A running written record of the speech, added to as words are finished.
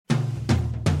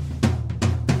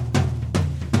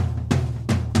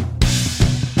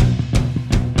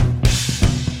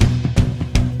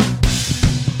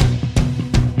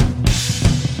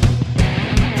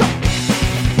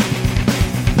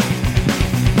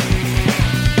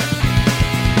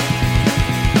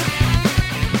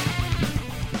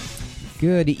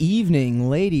Good evening,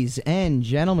 ladies and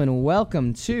gentlemen.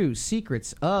 Welcome to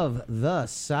Secrets of the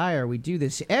Sire. We do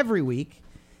this every week.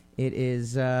 It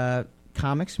is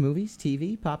comics, movies,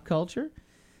 TV, pop culture,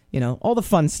 all the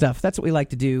fun stuff. That's what we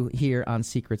like to do here on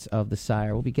Secrets of the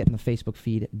Sire. We'll be getting the Facebook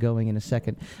feed going in a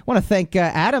second. I want to thank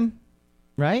Adam,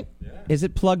 right? Yeah. Is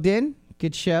it plugged in?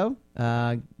 Good show.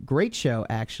 Great show,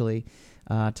 actually.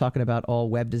 Talking about all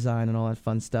web design and all that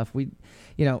fun stuff.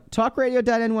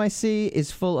 Talkradio.nyc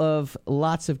is full of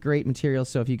lots of great material.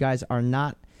 So if you guys are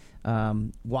not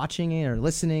watching it or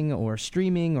listening or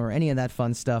streaming or any of that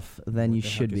fun stuff, then you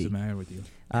should be. What's the matter with you?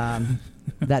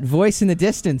 That voice in the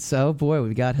distance. Oh boy,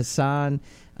 we've got Hassan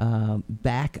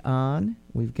back on.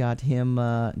 We've got him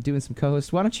doing some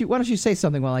co-hosts. Why don't you say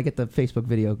something while I get the Facebook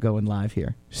video going live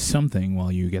here? Something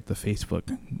while you get the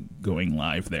Facebook going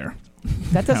live there.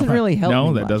 That doesn't really help. No,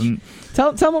 me that much. doesn't.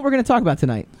 Tell them what we're going to talk about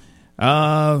tonight.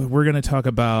 We're going to talk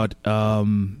about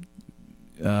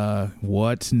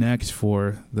what's next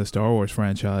for the Star Wars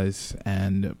franchise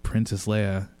and Princess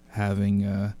Leia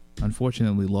having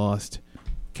unfortunately lost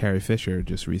Carrie Fisher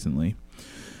just recently.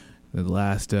 The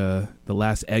last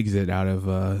exit out of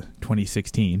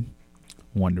 2016.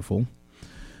 Wonderful.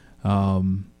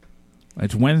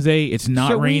 It's Wednesday. It's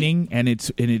not raining, and it's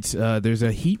there's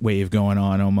a heat wave going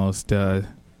on almost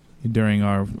during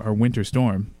our winter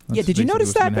storm. That's did you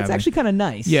notice that? That's actually kind of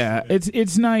nice. Yeah,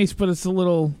 it's nice, but it's a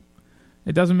little.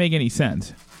 It doesn't make any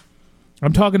sense.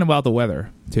 I'm talking about the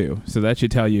weather too, so that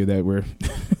should tell you that we're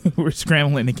we're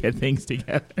scrambling to get things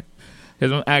together.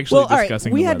 Because I'm actually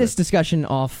discussing. All right, we the had weather. this discussion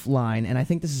offline, and I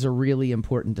think this is a really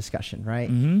important discussion,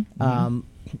 right? Mm-hmm.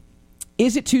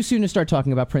 Is it too soon to start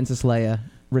talking about Princess Leia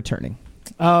returning?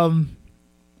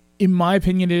 In my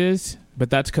opinion, it is, but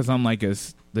that's because I'm like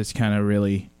this kind of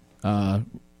really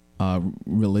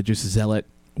religious zealot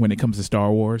when it comes to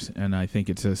Star Wars, and I think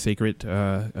it's a sacred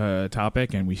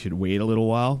topic, and we should wait a little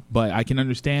while. But I can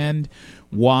understand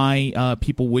why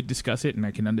people would discuss it, and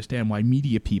I can understand why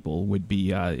media people would be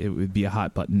it would be a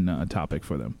hot button topic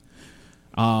for them.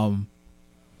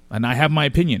 And I have my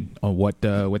opinion on what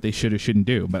they should or shouldn't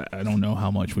do, but I don't know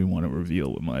how much we want to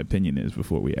reveal what my opinion is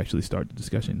before we actually start the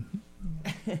discussion.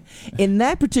 In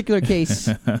that particular case,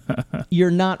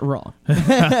 you're not wrong.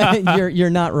 You're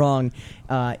not wrong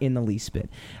in the least bit.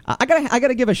 I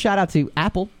gotta give a shout out to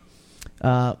Apple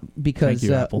because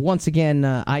you, Apple. Once again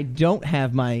I don't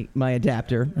have my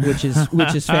adapter, which is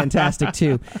fantastic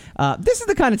too. This is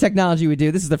the kind of technology we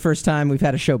do. This is the first time we've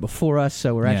had a show before us,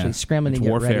 so we're actually scrambling to get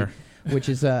warfare. ready. Which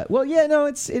is it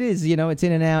is it's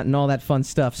in and out and all that fun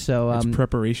stuff. So it's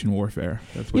preparation warfare.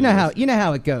 That's what you know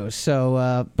how it goes.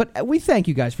 So, but we thank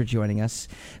you guys for joining us.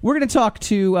 We're going to talk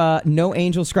to No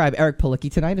Angel scribe Eric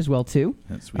Palicki tonight as well too.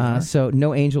 That's sweet. So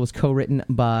No Angel was co-written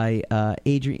by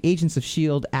Agents of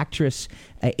S.H.I.E.L.D. actress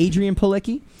Adrienne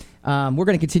Palicki. We're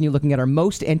going to continue looking at our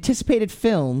most anticipated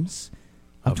films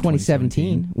of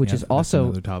 2017, which is also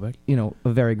another topic. A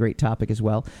very great topic as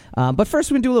well. But first,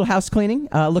 we're going to do a little house cleaning,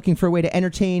 looking for a way to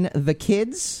entertain the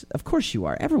kids. Of course you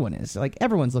are. Everyone is.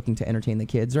 Everyone's looking to entertain the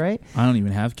kids, right? I don't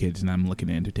even have kids, and I'm looking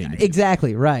to entertain them.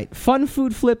 Exactly, right. Fun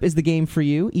Food Flip is the game for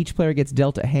you. Each player gets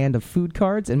dealt a hand of food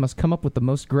cards and must come up with the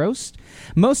most gross,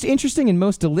 most interesting, and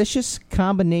most delicious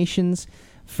combinations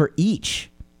for each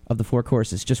of the 4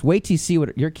 courses. Just wait till you see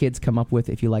what your kids come up with.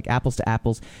 If you like apples to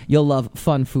apples, you'll love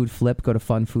Fun Food Flip. Go to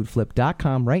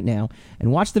funfoodflip.com right now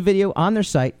and watch the video on their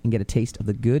site and get a taste of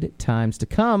the good times to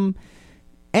come.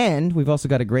 And we've also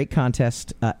got a great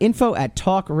contest,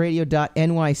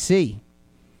 info@talkradio.nyc.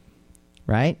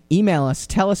 Right? Email us.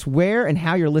 Tell us where and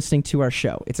how you're listening to our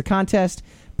show. It's a contest.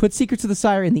 Put Secrets of the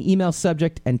Sire in the email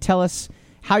subject and tell us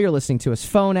how you're listening to us.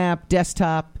 Phone app,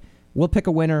 desktop. We'll pick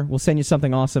a winner. We'll send you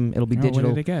something awesome. It'll be digital.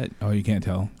 What did they get? Oh, you can't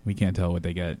tell. We can't tell what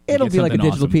they get. It'll be like a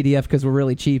digital PDF because we're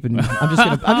really cheap, and I'm just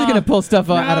gonna pull stuff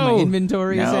out of my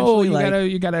inventory. No,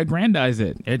 essentially, you gotta aggrandize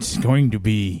it. It's going to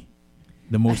be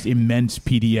the most immense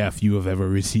PDF you have ever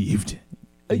received.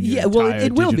 Yeah, well,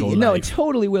 it will be. No, it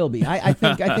totally will be. I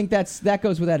think that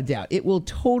goes without a doubt. It will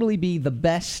totally be the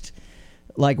best.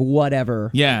 Whatever.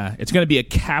 Yeah, it's going to be a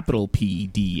capital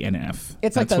PDNF.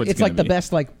 It's like the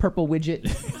best purple widget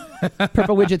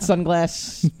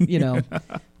sunglass.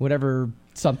 Whatever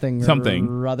something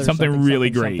or other something really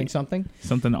great. Something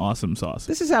awesome sauce.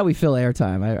 This is how we fill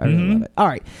airtime. I really love it. All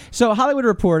right, so Hollywood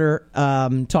Reporter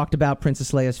talked about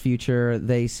Princess Leia's future.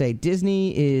 They say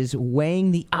Disney is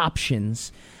weighing the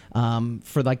options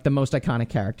for the most iconic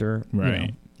character.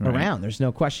 Right. Around. There's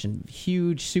no question.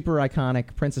 Huge, super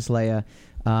iconic Princess Leia.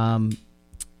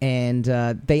 And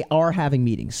they are having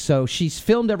meetings. So she's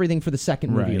filmed everything for the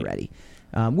second movie already.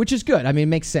 which is good. I mean, it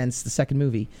makes sense. The second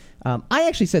movie. I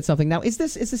actually said something. Now, is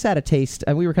this out of taste?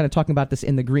 We were kind of talking about this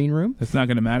in the green room. It's not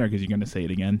going to matter because you're going to say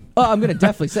it again. Oh, I'm going to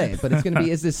definitely say it, but it's going to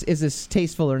be: is this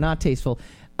tasteful or not tasteful?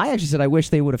 I actually said I wish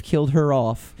they would have killed her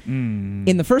off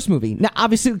in the first movie. Now,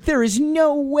 obviously, there is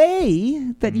no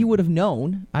way that you would have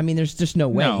known. I mean, there's just no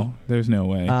way. No, there's no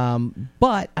way.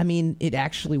 But I mean, it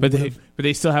actually. But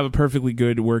they still have a perfectly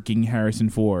good working Harrison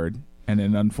Ford. And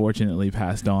then unfortunately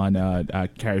passed on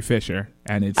Carrie Fisher,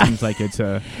 and it seems like it's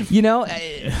a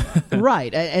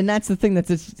right, and that's the thing.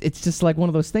 It's just like one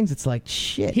of those things. It's like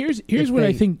shit. Here's what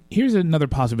I think. Here's another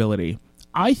possibility.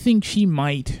 I think she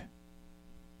might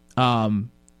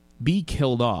be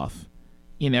killed off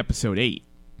in episode 8,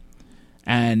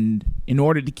 and in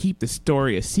order to keep the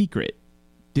story a secret,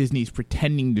 Disney's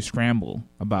pretending to scramble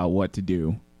about what to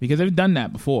do because they've done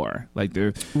that before. Like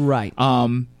they're right.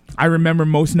 I remember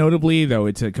most notably, though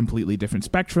it's a completely different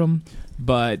spectrum,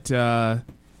 but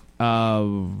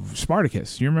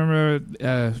Spartacus. You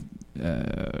remember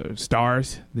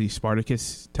Stars, the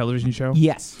Spartacus television show?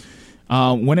 Yes.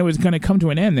 When it was going to come to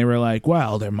an end, they were like,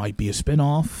 well, there might be a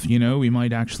spinoff. You know, we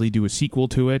might actually do a sequel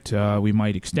to it. We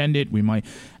might extend it. We might.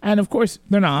 And, of course,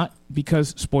 they're not because,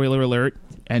 spoiler alert,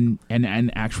 and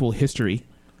actual history,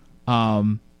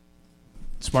 Spartacus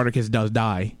does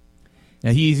die.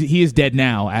 Now, he is dead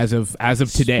now as of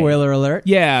today. Spoiler alert.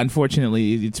 Yeah,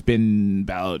 unfortunately, it's been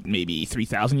about maybe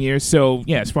 3,000 years. So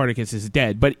yeah, Spartacus is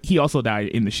dead, but he also died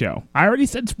in the show. I already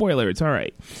said spoiler. It's all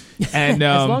right. And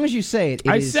as long as you say it,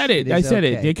 I said it.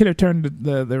 They could have turned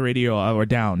the radio or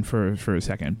down for a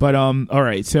second. But all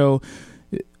right. So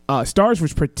Stars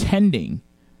was pretending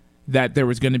that there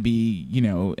was going to be,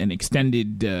 an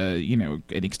extended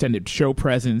show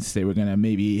presence. They were going to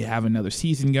maybe have another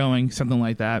season going, something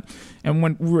like that. And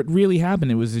what really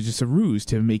happened, it was just a ruse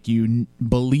to make you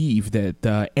believe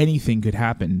that anything could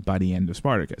happen by the end of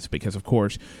Spartacus. Because, of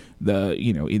course,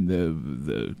 in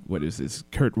the what is this,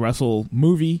 Kurt Russell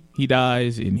movie, he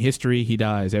dies. In history, he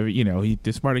dies.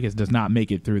 Spartacus does not make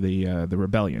it through the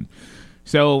rebellion.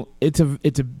 So it's a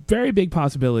very big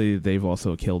possibility that they've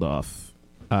also killed off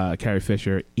Carrie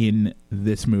Fisher in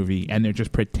this movie, and they're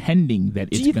just pretending that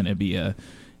it's going to be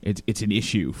it's an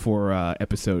issue for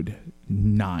episode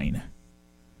 9.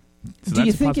 So do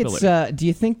you think do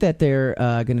you think that they're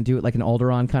going to do it like an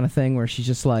Alderaan kind of thing, where she's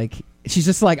just like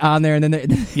on there, and then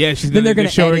she's then they're going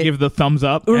to show her give the thumbs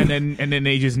up, and then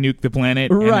they just nuke the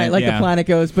planet, right? The planet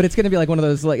goes, but it's going to be like one of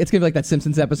those, like it's going to be like that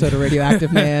Simpsons episode of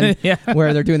Radioactive Man,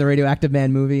 where they're doing the Radioactive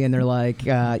Man movie, and they're like,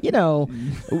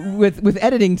 with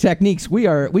editing techniques, we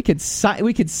could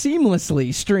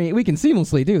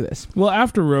seamlessly do this. Well,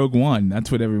 after Rogue One,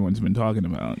 that's what everyone's been talking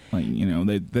about, like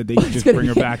that they could just bring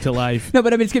her back to life. No,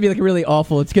 but I mean, it's going to be like really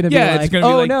awful. It's going to be like,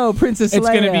 no, Princess Leia. It's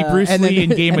going to be Bruce Lee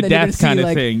in Game of Death kind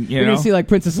of thing. You're going to see like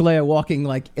Princess Leia walking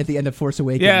like at the end of Force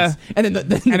Awakens. And then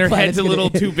and her head's a little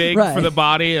too big for the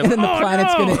body. And then the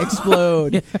planet's going to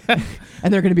explode.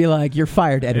 And they're going to be like, you're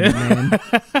fired, editor man.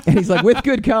 And he's like, with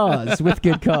good cause.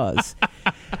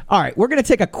 All right, we're going to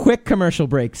take a quick commercial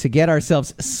break to get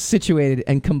ourselves situated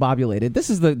and combobulated. This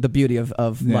is the beauty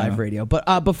of live radio.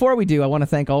 But before we do, I want to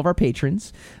thank all of our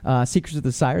patrons. Secrets of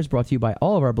the Sire is brought to you by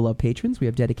all of our beloved patrons. We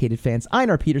have dedicated fans: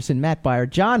 Einar Peterson, Matt Beyer,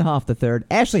 John Hoff III,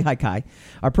 Ashley Haikai,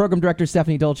 our program director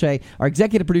Stephanie Dolce, our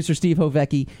executive producer Steve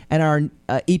Hovecki, and our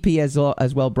EP as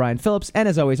well Brian Phillips, and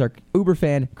as always our Uber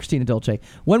fan Christina Dolce.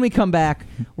 When we come back,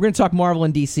 we're going to talk Marvel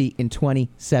and DC in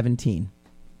 2017.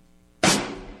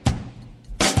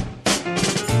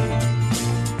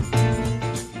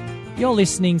 You're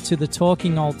listening to the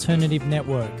Talking Alternative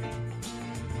Network.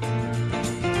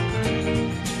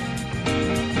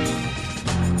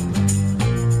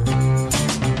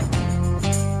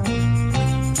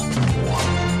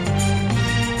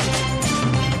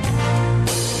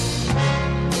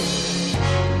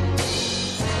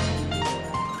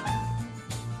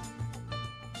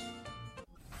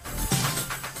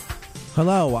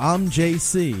 Hello, I'm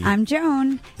JC. I'm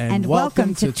Joan. And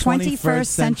welcome to 21st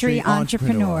Century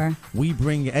Entrepreneur. We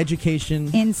bring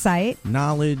education, insight,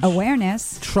 knowledge,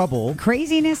 awareness, trouble,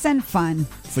 craziness, and fun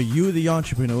for you, the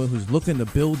entrepreneur who's looking to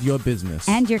build your business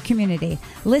and your community.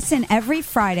 Listen every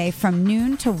Friday from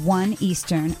noon to 1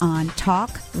 Eastern on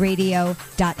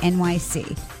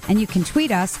talkradio.nyc. And you can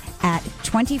tweet us at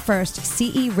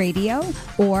 21st CE Radio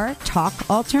or Talk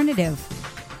Alternative.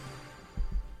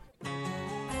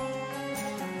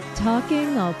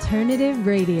 Talking Alternative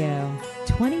Radio,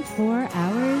 24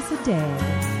 hours a day.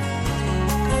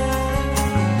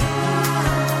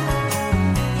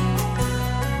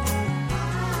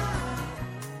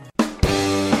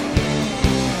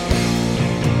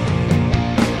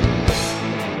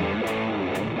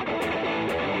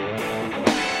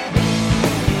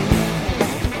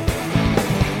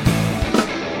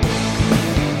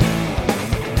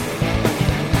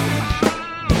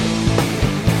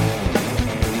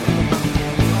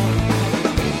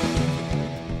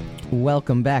 and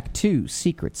welcome back to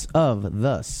Secrets of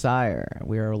the Sire.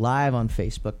 We are live on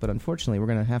Facebook, but unfortunately we're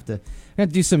going to have to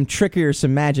do some trickery or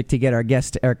some magic to get our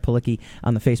guest Eric Palicki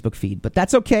on the Facebook feed. But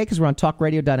that's okay, because we're on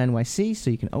talkradio.nyc,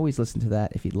 so you can always listen to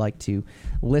that if you'd like to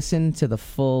listen to the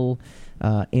full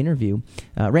interview.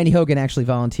 Randy Hogan actually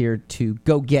volunteered to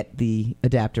go get the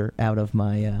adapter out of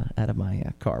my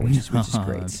car, which is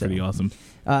great. That's pretty awesome.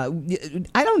 I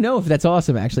don't know if that's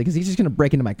awesome, actually, because he's just going to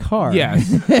break into my car.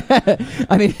 Yes.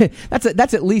 I mean,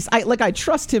 that's at least I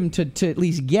trust him to at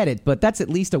least get it, but that's at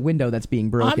least a window that's being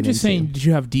broken. I'm just saying, did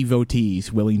you have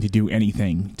devotees willing to do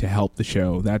anything to help the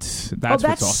show? That's what's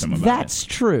awesome about it. That's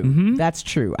true. Mm-hmm. That's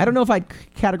true. I don't know if I'd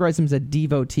categorize him as a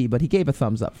devotee, but he gave a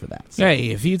thumbs up for that. So.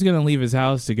 Hey, if he's going to leave his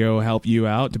house to go help you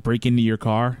out, to break into your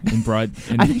car in broad...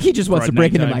 I think he just wants to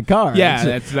break into my car.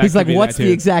 Yeah, he's like, what's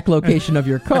the exact location of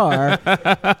your car,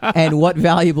 and what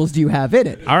valuables do you have in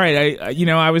it? All right,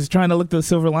 I was trying to look the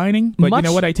silver lining, but you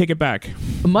know what? I take it back.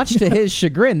 Much to his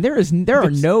chagrin, there are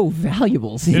no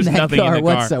valuables in that car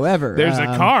whatsoever. There's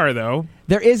a car, though.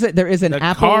 There is an Apple.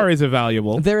 The car is a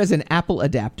valuable. There is an Apple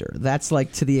adapter. That's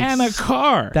like to the and a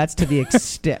car. That's to the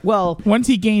extent. Well, once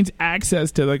he gains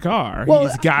access to the car,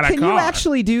 he's got a car. Can you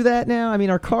actually do that now? I mean,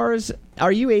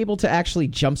 are you able to actually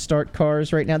jumpstart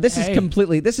cars right now? This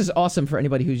is awesome for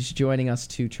anybody who's joining us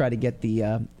to try to get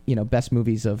the best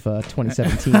movies of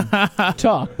 2017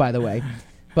 talk. By the way.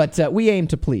 But we aim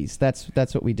to please. That's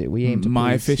what we do. We aim to please.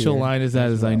 My official line is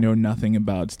that I know nothing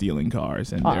about stealing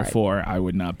cars, and therefore I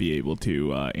would not be able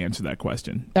to answer that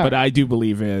question. But I do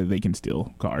believe they can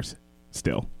steal cars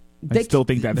still. I still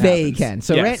think that they happens. can.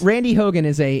 So yes. Randy Hogan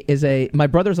is a my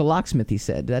brother's a locksmith, he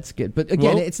said. That's good. But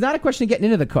again, it's not a question of getting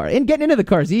into the car. And getting into the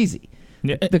car is easy.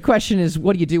 Yeah. The question is,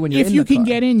 what do you do when you're in the car? If you can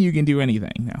get in, you can do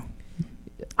anything now.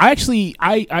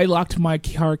 I locked my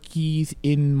car keys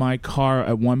in my car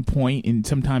at one point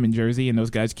sometime in Jersey, and those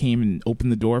guys came and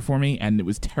opened the door for me, and it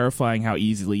was terrifying how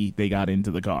easily they got into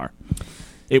the car.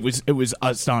 It was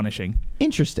astonishing.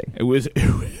 Interesting. It was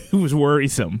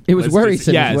worrisome. It was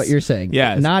worrisome, yes. Is what you're saying.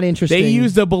 Yes. Not interesting. They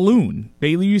used a balloon. They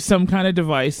use some kind of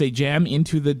device. They jam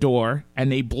into the door,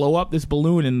 and they blow up this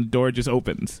balloon, and the door just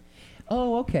opens.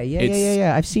 Oh, okay.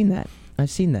 Yeah. I've seen that.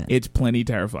 It's plenty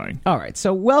terrifying. All right.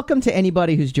 So welcome to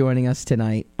anybody who's joining us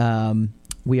tonight.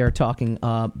 We are talking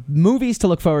movies to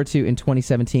look forward to in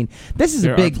 2017.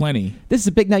 There are plenty. This is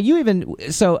a big. Now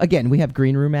so again, we have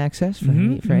green room access for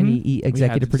any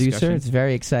executive producer. It's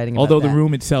very exciting. Although the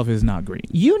room itself is not green.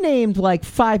 You named like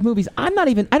 5 movies. I don't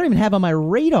even have on my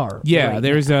radar. Yeah, right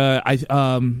there's now.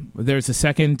 there's a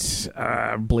second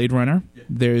Blade Runner.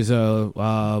 There's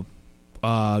a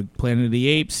Planet of the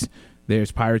Apes.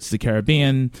 There's Pirates of the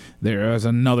Caribbean. There's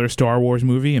another Star Wars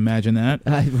movie. Imagine that.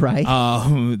 Right.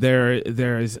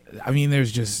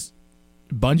 There's just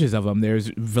bunches of them.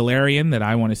 There's Valerian that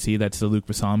I want to see. That's the Luc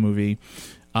Besson movie.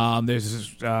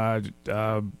 There's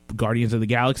Guardians of the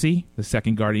Galaxy. The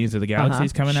second Guardians of the Galaxy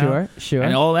is coming out. Sure.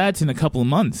 And all that's in a couple of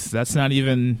months. That's not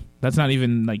even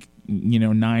like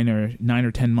 9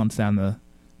 or 10 months down the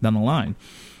line.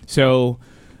 So.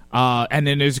 And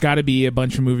then there's got to be a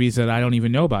bunch of movies that I don't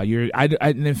even know about.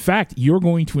 In fact, you're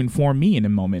going to inform me in a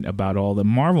moment about all the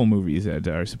Marvel movies that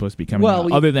are supposed to be coming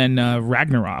out, other than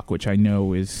Ragnarok, which I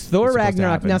know is Thor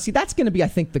Ragnarok. Now, see, that's going to be, I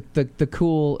think, the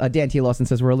cool. Dan T. Lawson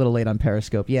says we're a little late on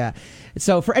Periscope. Yeah.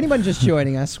 So for anyone just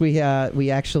joining us, we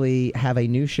actually have a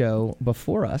new show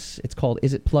before us. It's called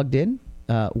Is It Plugged In?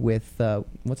 With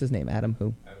what's his name? Adam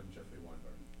who? Adam Jeffrey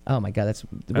Weinberg. Oh my God, that's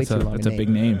way too long. That's a big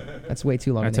name. That's way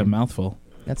too long. That's a mouthful.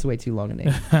 That's way too long a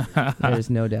name.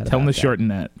 There's no doubt Tell him to about shorten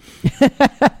that.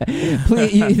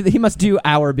 Please, he must do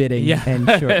our bidding and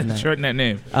shorten that. Shorten that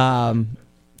name.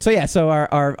 So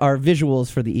our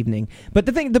visuals for the evening. But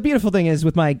the beautiful thing is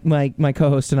with my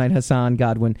co-host tonight, Hassan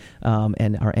Godwin,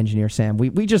 and our engineer Sam,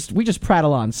 we just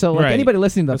prattle on. So anybody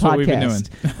listening to the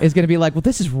podcast is going to be like, well,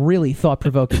 this is really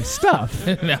thought-provoking stuff.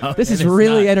 No, this is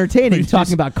really entertaining.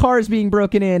 Talking about cars being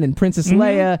broken in and Princess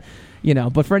Leia.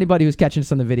 But for anybody who's catching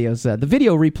us on the videos, the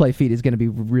video replay feed is going to be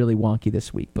really wonky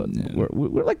this week. But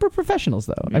we're professionals,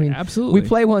 though. Yeah, I mean, absolutely. We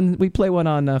play one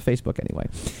on Facebook anyway.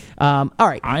 All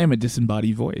right. I am a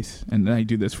disembodied voice, and I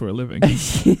do this for a living.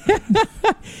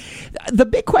 The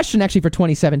big question, actually, for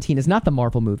 2017 is not the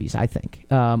Marvel movies, I think.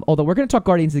 Although we're going to talk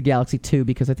Guardians of the Galaxy 2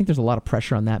 because I think there's a lot of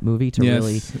pressure on that movie to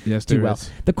really do well.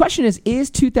 The question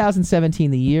is 2017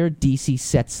 the year DC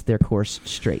sets their course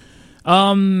straight?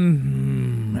 I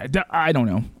don't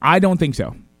know. I don't think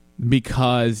so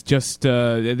because just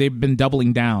they've been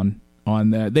doubling down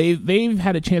on the they've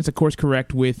had a chance to course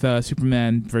correct with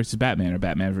Superman versus Batman or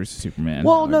Batman versus Superman.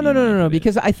 Well, no,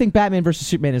 because I think Batman versus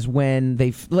Superman is when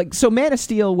they've so Man of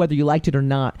Steel, whether you liked it or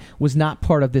not, was not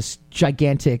part of this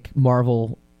gigantic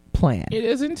Marvel plan. It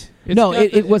isn't.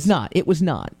 It was not. It was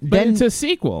not. But Then it's a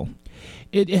sequel.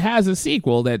 It has a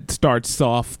sequel that starts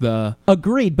off the.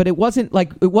 Agreed, but it wasn't.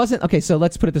 Okay, so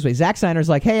let's put it this way: Zack Snyder's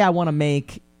like, "Hey, I want to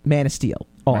make Man of Steel.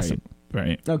 Awesome."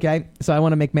 Right. Okay, so I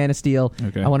want to make Man of Steel.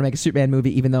 Okay. I want to make a Superman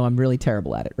movie, even though I'm really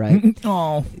terrible at it. Right?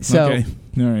 Oh. So- okay.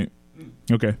 All right.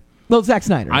 Okay. Well, Zack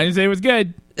Snyder. I didn't say it was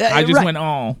good. I just right. went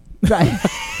oh. Right.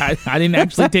 I didn't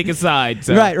actually take a side.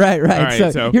 So. Right. All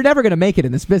right, So you're never going to make it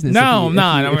in this business. No, if I'm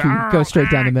not. If you go straight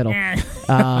down the middle.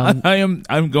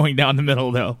 I'm going down the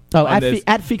middle though. Oh, on this.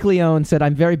 at Ficleone said,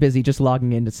 "I'm very busy, just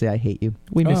logging in to say I hate you.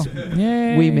 We miss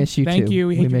Yay. we miss you Thank too. you.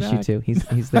 We miss you too.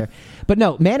 He's there." But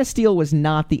no, Man of Steel was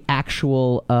not the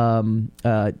actual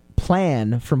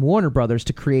plan from Warner Brothers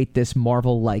to create this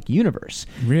Marvel-like universe.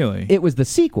 Really? It was the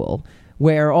sequel,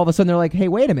 where all of a sudden they're like, hey,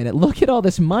 wait a minute, look at all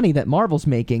this money that Marvel's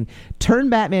making. Turn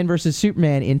Batman versus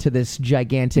Superman into this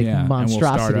gigantic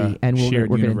monstrosity, and we're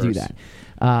going to do that.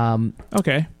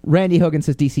 Okay. Randy Hogan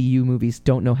says DCU movies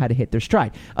don't know how to hit their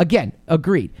stride. Again,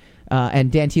 agreed.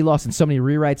 And Dan T. Lawson, so many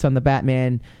rewrites on the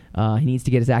Batman. He needs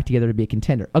to get his act together to be a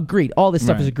contender. Agreed. All this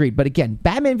stuff is agreed. But again,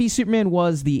 Batman v Superman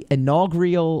was the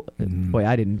inaugural. Boy,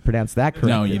 I didn't pronounce that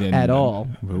correctly. No, you didn't at all.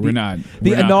 We're not. The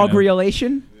we're not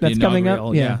inauguralation that's coming up.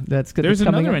 inaugural, yeah. That's good. There's that's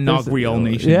coming another up. inaugural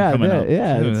nation coming up.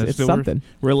 Yeah, it's So something.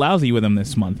 We're lousy with them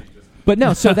this month. But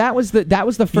no, so that was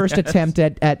the first attempt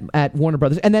at Warner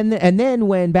Brothers, and then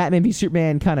when Batman v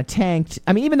Superman kind of tanked,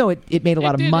 I mean, even though it made a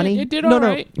lot of money, it did all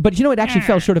right. but it actually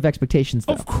fell short of expectations,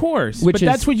 though. Of course, Which but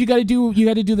that's what you got to do. You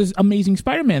got to do this Amazing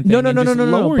Spider-Man thing. No.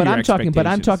 But I'm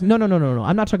talking. No.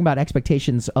 I'm not talking about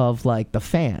expectations of like the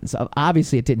fans.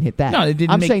 Obviously, it didn't hit that. No, it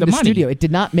didn't I'm make saying the the money. studio. It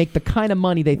did not make the kind of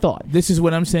money they thought. This is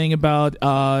what I'm saying about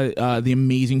the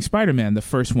Amazing Spider-Man, the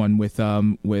first one with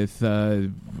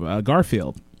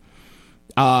Garfield.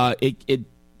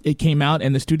 It came out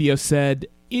and the studio said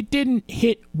it didn't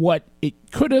hit what it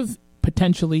could have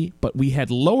potentially, but we had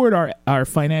lowered our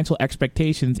financial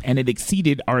expectations and it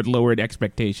exceeded our lowered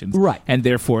expectations. Right. And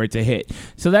therefore it's a hit.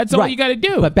 So that's all you got to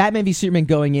do. But Batman v Superman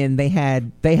going in, they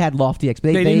had lofty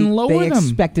expectations. They didn't lower They them.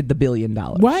 expected the $1 billion.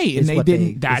 Right, and they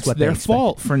didn't. That's their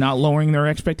fault for not lowering their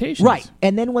expectations. Right,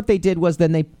 and then what they did was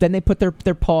then they put their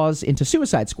paws into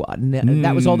Suicide Squad, and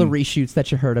that was all the reshoots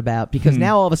that you heard about. Because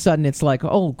now all of a sudden it's like,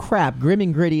 oh crap, grim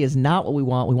and gritty is not what we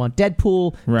want. We want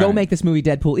Deadpool. Right. Go make this movie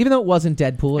Deadpool, even though it wasn't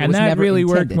Deadpool. It And was that never really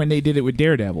intended. worked when they did it with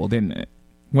Daredevil, didn't it?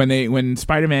 When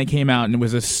Spider-Man came out and it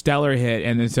was a stellar hit,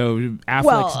 and then so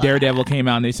Affleck's Daredevil came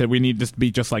out and they said we need this to be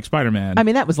just like Spider-Man. I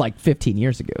mean, that was like 15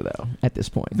 years ago, though. At this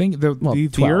point, I think the 12.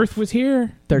 Earth was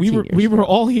here. 13 We years were ago.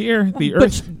 all here. The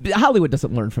Earth. But Hollywood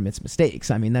doesn't learn from its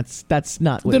mistakes. I mean, that's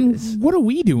not what Then it is. what are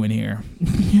we doing here?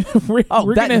 we're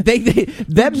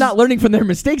Them not learning from their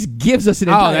mistakes gives us an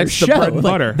entire that's show. the bread and Like,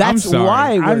 butter. that's I'm sorry.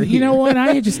 why we're You know here. what?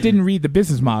 I just didn't read the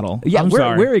business model. Yeah, I'm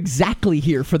sorry. we're exactly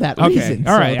here for that Okay, reason.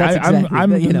 all So right. that's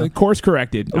I'm exactly, course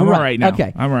corrected. I'm Right, all right now.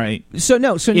 okay. I'm all right. So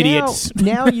Idiots.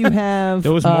 now you have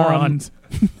Those morons.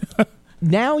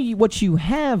 What you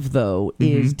have though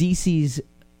is DC's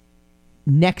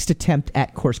next attempt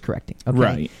at course correcting. Okay?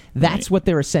 Right. That's what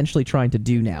they're essentially trying to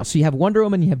do now. So you have Wonder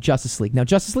Woman, you have Justice League. Now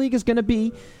Justice League is going to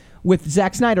be with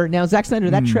Zack Snyder. Now Zack Snyder,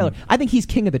 that trailer, I think he's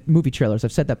king of the movie trailers.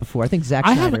 I've said that before. I think Zack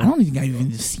Snyder. I don't think I've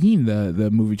even seen the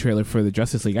movie trailer for the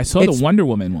Justice League. I saw the Wonder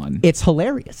Woman one. It's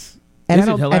hilarious. And Is I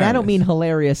it don't hilarious? mean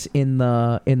hilarious in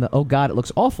the oh god, it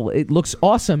looks awful. It looks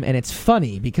awesome and it's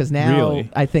funny because now Really?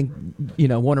 I think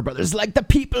Warner Brothers like the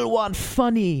people want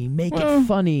funny, make it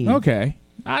funny. Okay.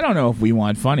 I don't know if we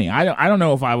want funny. I don't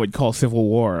know if I would call Civil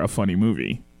War a funny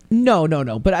movie. No.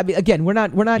 But I mean, again, we're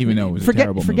not. Even though it was a forget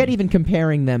terrible forget movie. even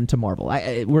comparing them to Marvel.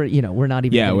 We're not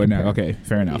even. Yeah, gonna we're not. compare. Okay,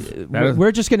 fair enough.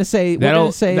 We're just gonna say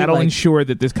That'll like, ensure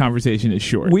that this conversation is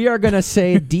short. we are gonna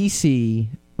say DC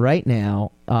right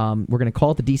now. We're gonna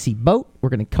call it the DC boat. We're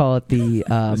gonna call it the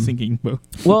The sinking boat.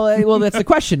 well, that's the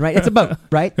question, right? It's a boat,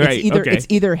 right? Right, okay. It's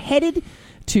either headed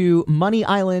to Money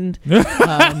Island,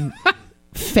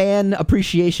 Fan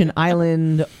Appreciation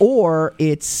Island, or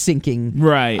it's sinking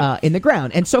Right. in the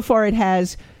ground. And so far, it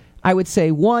has, I would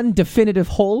say, one definitive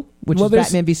hole, which is there's-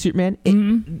 Batman v Superman.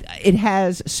 It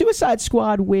has Suicide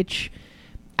Squad, which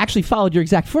actually followed your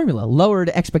exact formula, lowered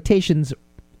expectations.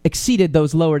 Exceeded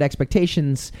those lowered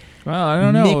expectations. Well, I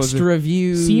don't know. Mixed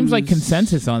reviews. Seems like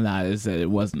consensus on that is that it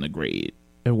wasn't a great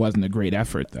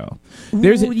effort though.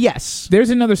 Yes. There's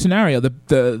another scenario.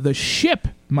 The ship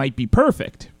might be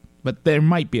perfect, but there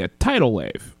might be a tidal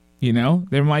wave. You know,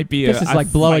 there might be This is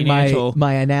like blowing financial...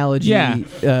 my analogy.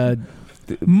 Yeah.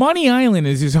 Money Island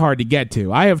is just hard to get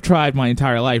to. I have tried my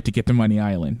entire life to get to Money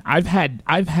Island. I've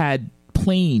had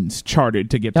planes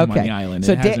chartered to get to Money Island.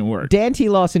 So it hasn't worked. Dan T.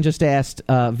 Lawson just asked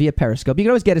via Periscope. You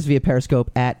can always get us via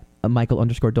Periscope at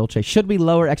Michael_Dolce. Should we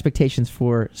lower expectations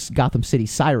for Gotham City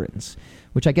Sirens?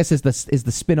 Which I guess is the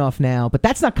spinoff now, but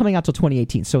that's not coming out till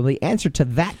 2018. So the answer to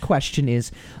that question is,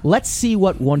 let's see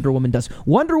what Wonder Woman does.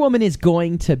 Wonder Woman is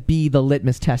going to be the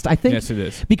litmus test, I think. Yes, it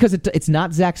is, because it's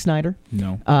not Zack Snyder.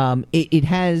 No,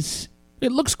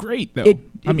 It looks great though. It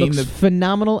looks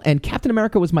phenomenal. And Captain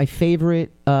America was my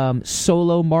favorite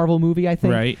solo Marvel movie, I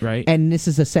think. Right. And this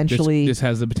is essentially this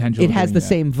has the potential. It has the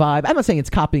same vibe. I'm not saying it's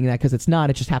copying that because it's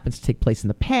not. It just happens to take place in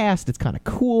the past. It's kind of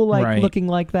cool, looking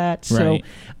like that. So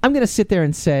I'm going to sit there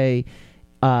and say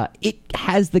it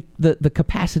has the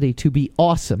capacity to be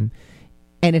awesome,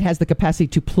 and it has the capacity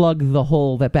to plug the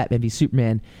hole that Batman v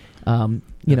Superman,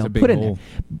 put in there.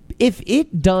 If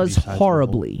it does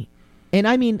horribly. And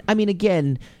I mean,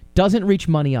 again, doesn't reach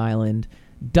Money Island,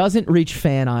 doesn't reach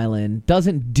Fan Island,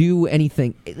 doesn't do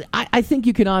anything. I think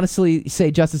you can honestly say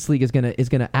Justice League is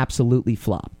gonna absolutely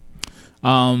flop.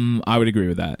 I would agree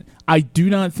with that. I do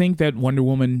not think that Wonder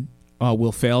Woman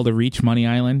will fail to reach Money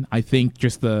Island. I think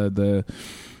just the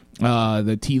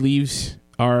tea leaves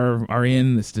are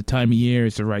in. It's the time of year.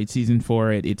 It's the right season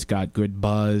for it. It's got good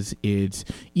buzz. It's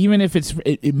even if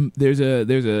there's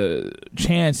a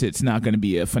chance it's not going to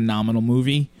be a phenomenal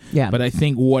movie. Yeah. But I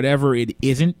think whatever it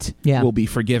isn't will be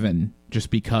forgiven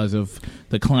just because of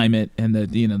the climate and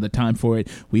the time for it.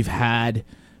 We've had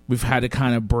a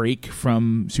kind of break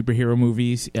from superhero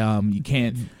movies. You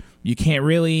can't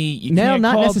really. Not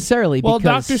necessarily. Well,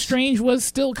 because Doctor Strange was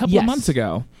still a couple of months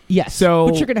ago. Yes. So,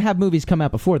 but you're going to have movies come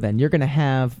out before then. You're going to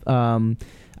have,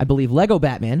 I believe, Lego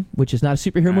Batman, which is not a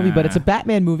superhero movie, but it's a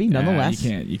Batman movie nonetheless.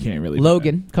 You can't really.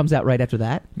 Logan comes out right after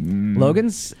that.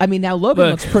 Logan's. I mean, now Logan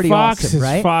looks pretty awesome,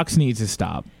 right? Fox needs to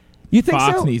stop. You think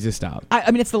Fox so? needs to stop.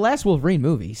 I mean, it's the last Wolverine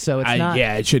movie, so it's not.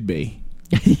 Yeah, it should be.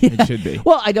 It should be.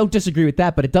 Well, I don't disagree with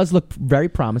that, but it does look very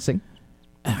promising.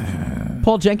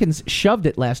 Paul Jenkins shoved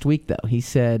it last week, though. He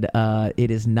said it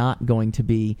is not going to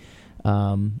be.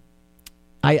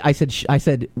 I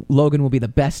said Logan will be the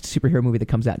best superhero movie that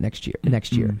comes out next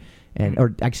year,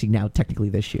 or actually now technically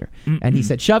this year. And he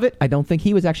said, shove it. I don't think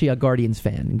he was actually a Guardians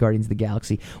fan, Guardians of the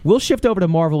Galaxy. We'll shift over to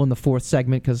Marvel in the fourth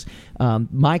segment because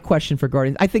my question for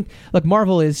Guardians, I think, look,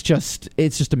 Marvel is just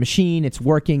a machine. It's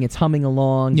working. It's humming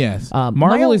along. Yes.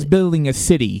 Marvel is building a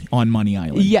city on Money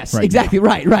Island. Yes, exactly.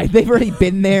 Now. Right. They've already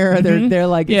been there. They're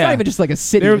like, it's not even just like a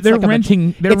city. They're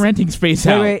renting space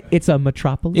out. Wait, it's a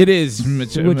metropolis. It is.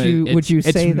 Would you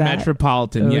say that?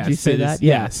 Metropolitan. Yes. Would you say that?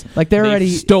 Yes. Like they've already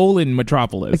stolen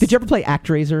Metropolis. Like, did you ever play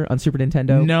ActRaiser on Super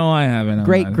Nintendo? No, I haven't.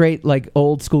 Great, like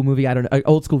old school movie. I don't know,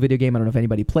 old school video game. I don't know if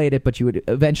anybody played it, but you'd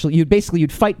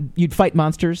fight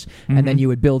monsters, and then you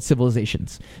would build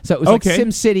civilizations. So it was like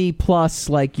SimCity plus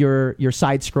like your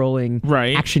side scrolling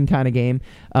action kind of game.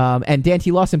 And Dan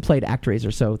T. Lawson played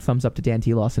ActRaiser, so thumbs up to Dan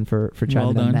T. Lawson for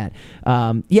chiming on that.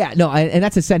 And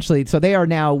that's essentially, so they are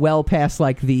now well past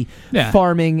like the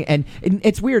farming, and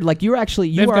it's weird. Like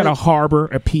they've got a harbor,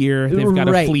 a pier, they've got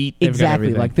a fleet,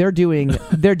 exactly. Like they're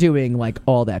doing like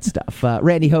all that stuff.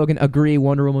 Randy Hogan, agree.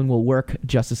 Wonder Woman will work.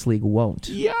 Justice League won't.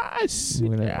 Yes,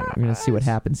 we're gonna see what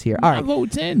happens here. All right,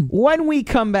 votes in. When we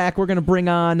come back, we're gonna bring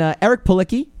on Eric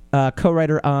Palicki,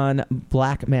 co-writer on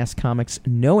Black Mass Comics'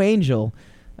 No Angel.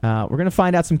 We're going to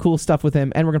find out some cool stuff with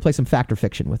him, and we're going to play some Fact or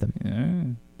Fiction with him.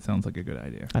 Yeah, sounds like a good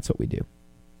idea. That's what we do.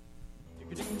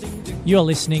 You're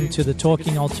listening to the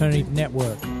Talking Alternative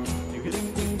Network.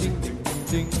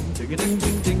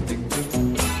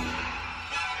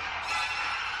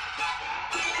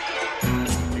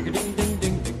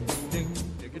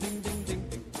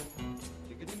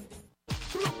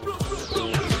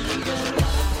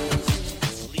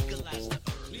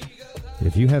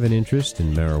 If you have an interest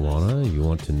in marijuana, you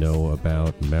want to know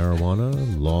about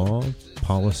marijuana, law,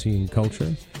 policy, and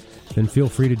culture, then feel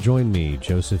free to join me,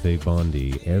 Joseph A.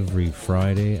 Bondi, every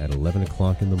Friday at 11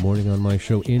 o'clock in the morning on my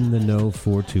show In the Know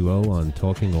 420 on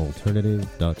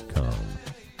TalkingAlternative.com.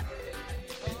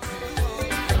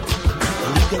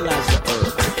 Legalize the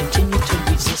herb to continue to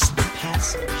resist the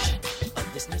passage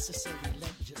of this necessary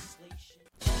legislation.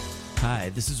 Hi,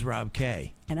 this is Rob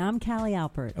Kay. And I'm Callie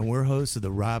Alpert. And we're hosts of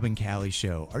The Rob and Callie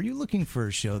Show. Are you looking for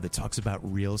a show that talks about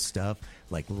real stuff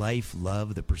like life,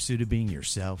 love, the pursuit of being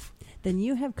yourself? Then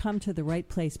you have come to the right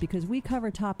place, because we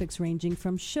cover topics ranging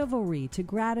from chivalry to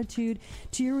gratitude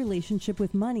to your relationship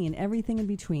with money and everything in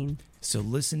between. So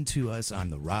listen to us on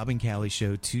The Rob and Callie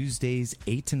Show, Tuesdays,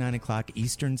 8 to 9 o'clock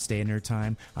Eastern Standard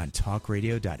Time on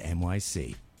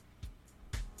talkradio.nyc.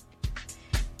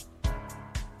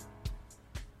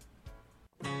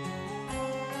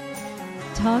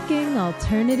 Talking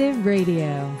Alternative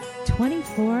Radio,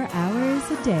 24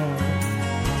 hours a day.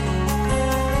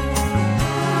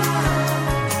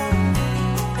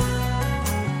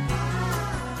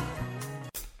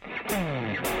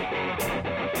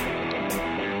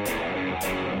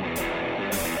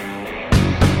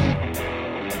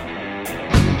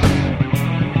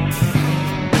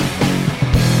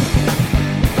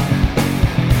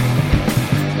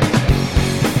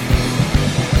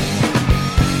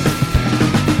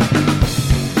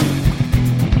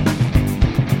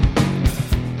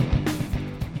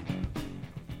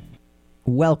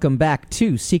 Welcome back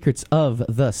to Secrets of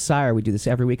the Sire. We do this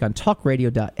every week on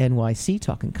talkradio.nyc,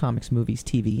 talking comics, movies,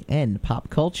 TV, and pop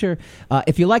culture.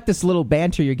 If you like this little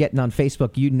banter you're getting on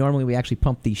Facebook, normally we actually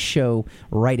pump the show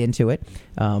right into it.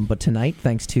 But tonight,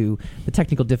 thanks to the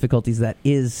technical difficulties that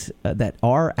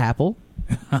are Apple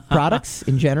products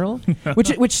in general,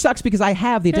 which sucks because I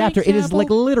have the adapter. It is like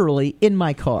literally in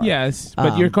my car. Yes,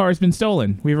 but your car's been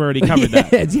stolen. We've already covered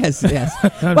that. yes.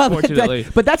 Unfortunately.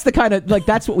 But that's the kind of,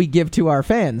 that's what we give to our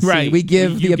fans. Right. We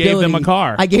give you the ability. gave them a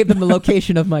car. I gave them the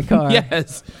location of my car.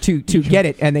 Yes. To get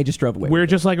it, and they just drove away. We're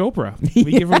just like Oprah.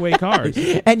 We give away cars.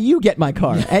 And you get my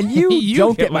car. And you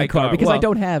don't get my car because I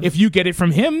don't have. If you get it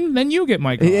from him, then you get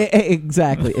my car.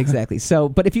 Exactly. So,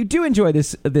 but if you do enjoy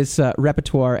this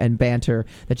repertoire and banter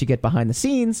that you get behind the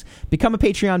scenes, become a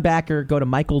Patreon backer. Go to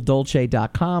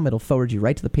michaeldolce.com. It'll forward you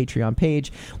right to the Patreon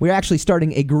page. We're actually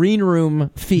starting a green room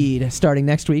feed starting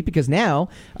next week, because now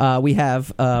we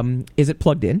have Is It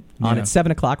Plugged In on at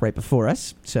 7 o'clock right before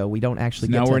us, so we don't actually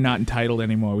get we're not entitled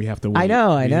anymore. We have to wait. I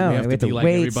know. We have to be like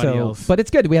wait, everybody else. But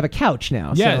it's good. We have a couch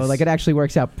now, so it actually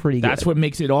works out pretty good. That's what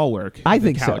makes it all work. I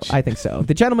think so.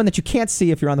 The gentleman that you can't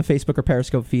see if you're on the Facebook or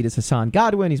Periscope feed is Hassan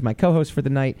Godwin. He's my co-host for the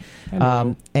night.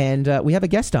 And we have a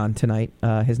guest on tonight.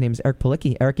 His name is Eric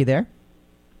Palicki. Eric, you there?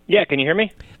 Yeah, can you hear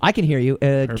me? I can hear you.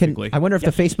 I wonder if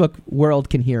the Facebook world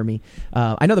can hear me.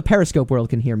 I know the Periscope world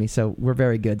can hear me, so we're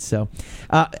very good. So,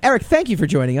 Eric, thank you for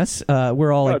joining us.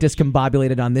 We're all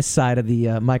discombobulated on this side of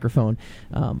the microphone,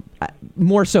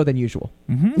 more so than usual.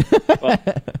 Mm-hmm. Well,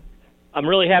 I'm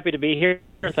really happy to be here.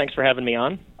 Thanks for having me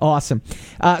on. Awesome.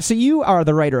 So you are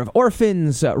the writer of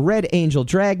Orphans, Red Angel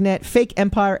Dragnet, Fake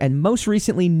Empire, and most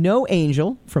recently No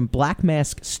Angel from Black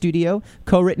Mask Studio,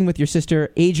 co-written with your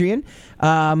sister Adrienne.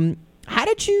 How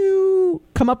did you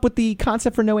come up with the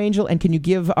concept for No Angel, and can you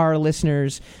give our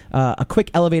listeners a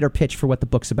quick elevator pitch for what the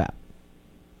book's about?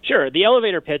 Sure. The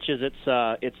elevator pitch is it's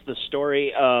the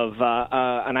story of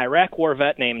an Iraq war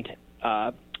vet named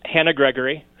Hannah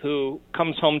Gregory, who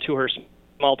comes home to her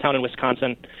small town in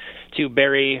Wisconsin to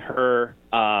bury her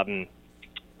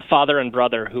father and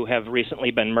brother, who have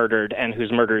recently been murdered and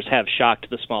whose murders have shocked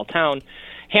the small town.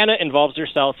 Hannah involves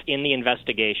herself in the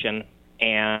investigation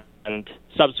and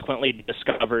subsequently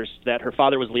discovers that her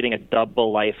father was leading a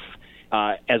double life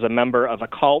as a member of a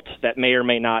cult that may or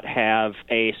may not have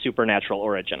a supernatural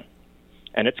origin.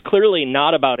 And it's clearly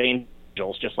not about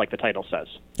angels, just like the title says.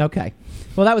 Okay.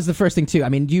 Well, that was the first thing, too. I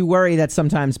mean, do you worry that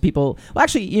sometimes people... Well,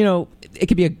 actually, it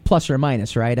could be a plus or a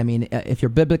minus, right? I mean, if you're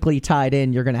biblically tied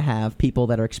in, you're going to have people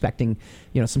that are expecting,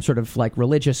 some sort of,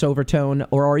 religious overtone.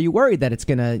 Or are you worried that it's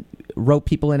going to rope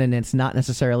people in and it's not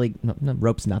necessarily... No,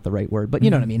 rope's not the right word, but you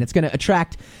know what I mean. It's going to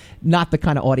attract not the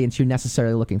kind of audience you're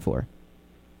necessarily looking for.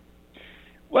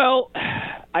 Well,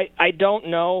 I don't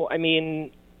know. I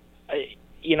mean,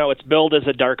 it's billed as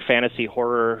a dark fantasy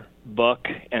horror book,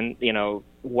 and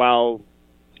while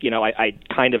I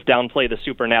kind of downplay the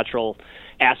supernatural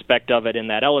aspect of it in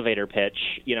that elevator pitch,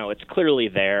 it's clearly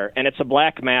there, and it's a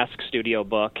Black Mask Studio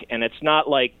book, and it's not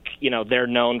like they're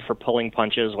known for pulling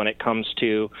punches when it comes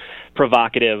to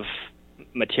provocative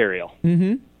material.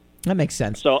 Mm-hmm. That makes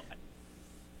sense. So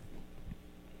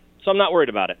I'm not worried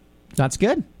about it. That's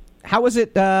good. How was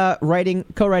it co-writing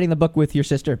the book with your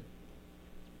sister?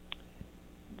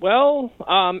 Well,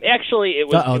 actually, it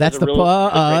was. That's the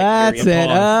pause. That's it.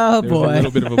 Oh, boy. There's a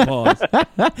little bit of a pause.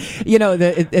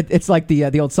 It's like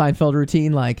the old Seinfeld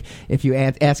routine. Like if you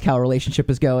ask how a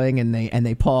relationship is going, and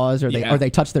they pause, or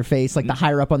they touch their face, like the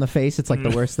higher up on the face. It's like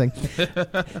the worst thing.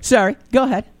 Sorry, go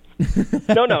ahead.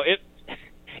 No.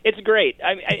 It's great.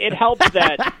 I mean, it helps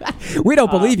that we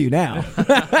don't believe you now.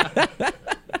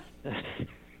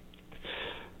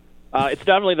 It's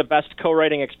definitely the best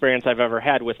co-writing experience I've ever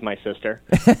had with my sister.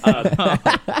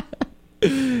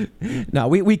 No,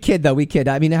 we kid though. We kid.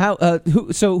 I mean,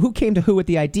 who came to who with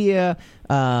the idea?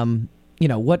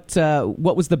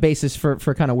 What was the basis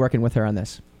for kind of working with her on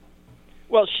this?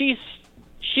 Well, she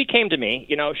came to me.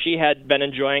 She had been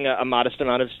enjoying a modest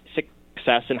amount of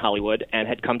success in Hollywood and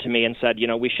had come to me and said,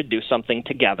 we should do something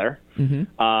together.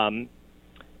 Mm-hmm.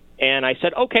 And I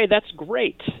said, okay, that's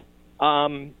great.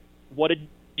 What did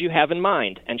you have in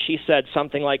mind? And she said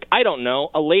something like, I don't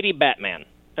know, a lady Batman.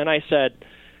 And I said,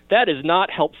 that is not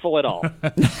helpful at all.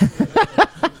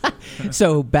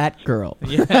 So Batgirl,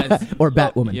 yes. or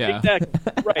Batwoman, yeah, exactly.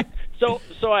 Right. So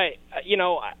I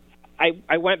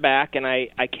went back and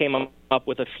I came up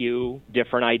with a few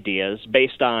different ideas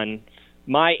based on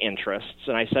my interests,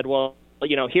 and I said, well,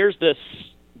 here's this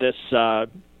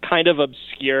kind of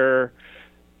obscure,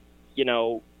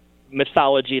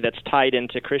 mythology that's tied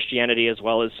into Christianity as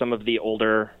well as some of the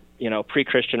older,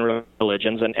 pre-Christian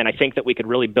religions, and I think that we could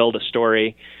really build a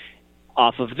story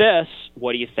off of this.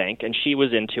 What do you think? And she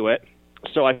was into it.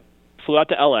 So I flew out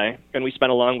to LA and we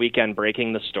spent a long weekend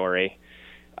breaking the story,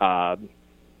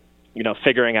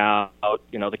 figuring out,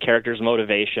 the character's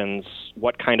motivations,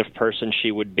 what kind of person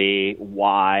she would be,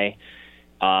 why,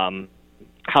 how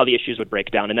the issues would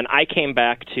break down. And then I came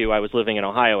back I was living in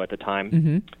Ohio at the time,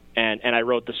 mm-hmm. and I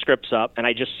wrote the scripts up and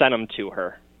I just sent them to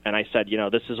her. And I said,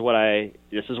 this is what I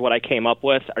came up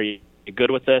with. Are you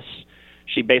good with this?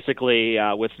 She basically,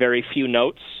 with very few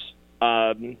notes,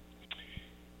 said,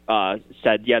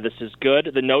 yeah, this is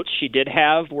good. The notes she did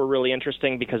have were really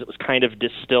interesting because it was kind of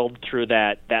distilled through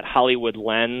that Hollywood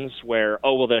lens where,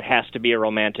 there has to be a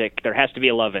love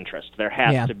interest. There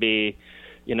has to be,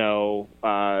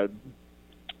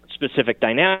 specific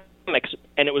dynamics.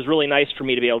 And it was really nice for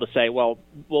me to be able to say, well,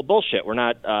 bullshit. We're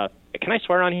not, can I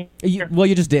swear on here?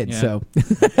 You just did, so.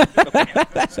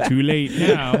 It's too late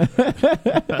now.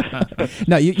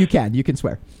 No, you can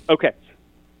swear. Okay.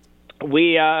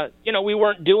 We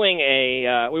weren't doing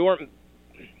we weren't,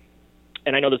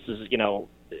 and I know this is,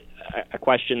 a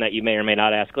question that you may or may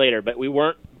not ask later, but we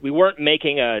weren't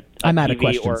making a I'm out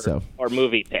TV of questions, or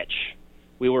movie pitch.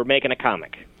 We were making a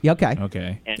comic. Yeah, okay.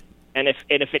 Okay. And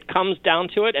if it comes down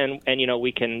to it, and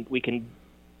we can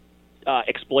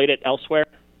exploit it elsewhere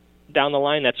down the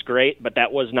line, that's great. But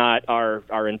that was not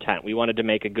our intent. We wanted to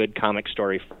make a good comic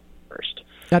story first.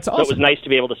 That's awesome. So it was nice to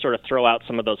be able to sort of throw out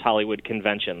some of those Hollywood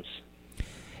conventions.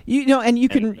 And you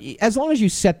can, as long as you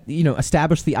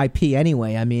establish the IP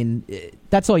anyway. I mean,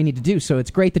 that's all you need to do. So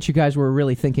it's great that you guys were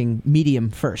really thinking medium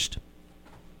first.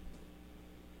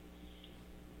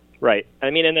 Right.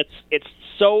 I mean, and it's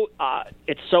so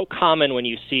common when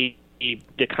you see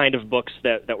the kind of books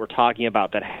that we're talking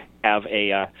about that have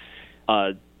a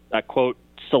quote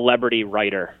celebrity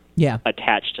writer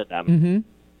attached to them. Mm-hmm.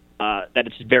 That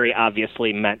it's very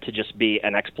obviously meant to just be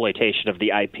an exploitation of the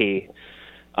IP.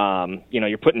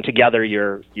 You're putting together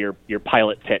your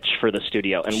pilot pitch for the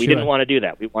studio, and we didn't want to do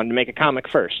that. We wanted to make a comic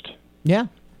first. Yeah.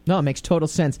 No, it makes total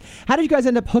sense. How did you guys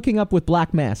end up hooking up with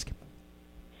Black Mask?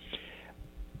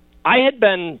 I had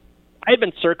been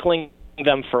circling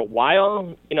them for a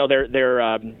while.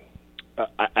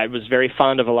 I was very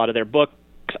fond of a lot of their books.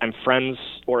 I'm friends,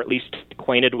 or at least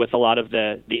acquainted with a lot of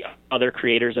the other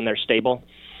creators in their stable,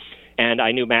 and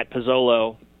I knew Matt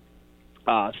Pizzolo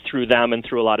through them and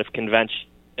through a lot of conventions,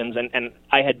 and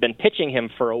I had been pitching him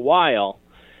for a while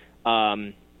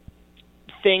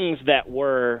things that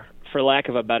were, for lack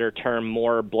of a better term,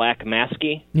 more Black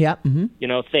Masky. Yeah.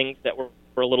 Mm-hmm. Things that were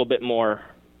a little bit more,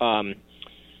 had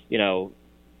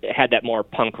that more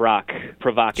punk rock,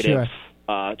 provocative,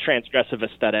 transgressive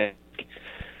aesthetic.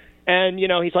 And,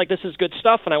 he's like, this is good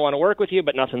stuff, and I want to work with you,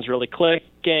 but nothing's really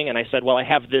clicking. And I said, well, I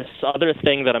have this other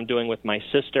thing that I'm doing with my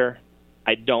sister.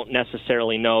 I don't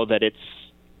necessarily know that it's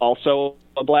also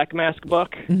a Black Mask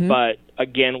book, mm-hmm. but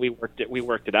again, we worked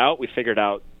it out. We figured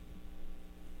out,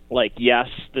 like, yes,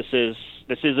 this is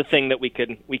a thing that we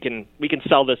can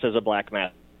sell this as a Black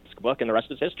Mask book, and the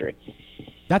rest is history.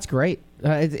 That's great.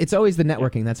 It's always the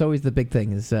networking. That's always the big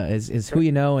thing. Is who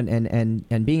you know,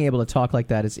 and being able to talk like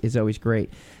that is always great.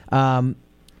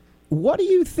 what do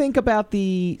you think about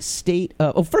the state?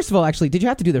 First of all, actually, did you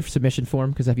have to do the submission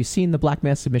form? Because have you seen the Black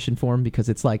Mass submission form? Because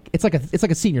it's like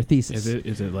a senior thesis.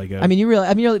 Is it like a? I mean,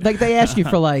 like they ask you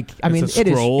for like. I mean, it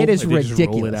is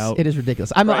ridiculous. It is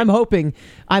ridiculous. I'm hoping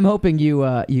you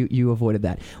avoided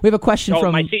that. We have a question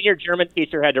from my senior German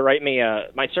teacher had to write me.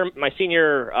 My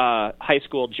senior high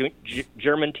school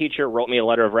German teacher wrote me a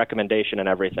letter of recommendation and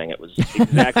everything. It was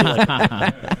exactly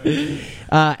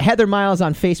like Heather Miles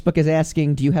on Facebook is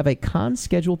asking, do you have a con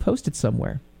schedule posted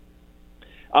somewhere?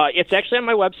 It's actually on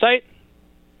my website,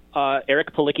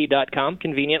 ericpalicki.com,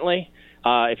 conveniently.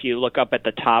 If you look up at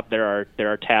the top, there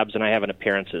are tabs, and I have an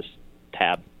appearances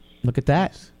tab. Look at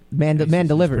that. Man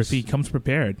delivers. He comes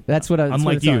prepared. That's what I.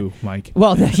 Unlike you, Mike.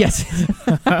 Well, yes.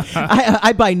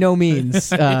 I by no means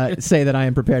say that I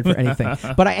am prepared for anything,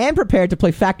 but I am prepared to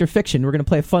play Fact or Fiction. We're going to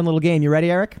play a fun little game. You ready,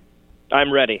 Eric?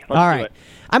 I'm ready. Let's All right. do it.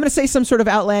 I'm going to say some sort of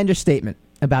outlandish statement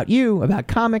about you, about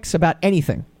comics, about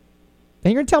anything.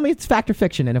 And you're going to tell me it's fact or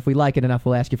fiction, and if we like it enough,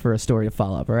 we'll ask you for a story to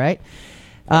follow up, all right?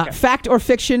 Okay. Fact or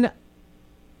fiction,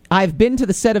 I've been to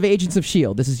the set of Agents of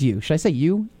S.H.I.E.L.D. This is you. Should I say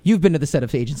you? You've been to the set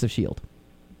of Agents of S.H.I.E.L.D.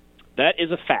 That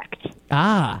is a fact.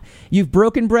 You've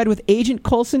broken bread with Agent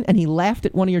Coulson, and he laughed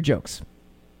at one of your jokes.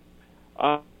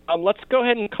 Let's go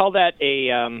ahead and call that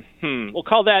we'll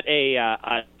call that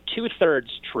a 2/3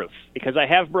 truth, because I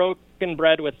have broken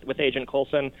bread with Agent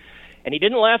Coulson, and he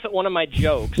didn't laugh at one of my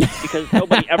jokes because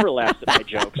nobody ever laughs at my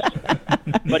jokes.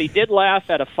 But he did laugh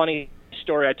at a funny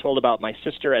story I told about my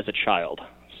sister as a child.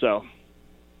 So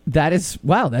that is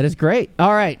great.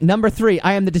 All right, number 3.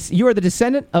 You are the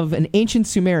descendant of an ancient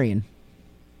Sumerian.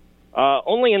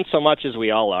 Only in so much as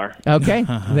we all are. Okay,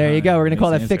 there you go. We're going to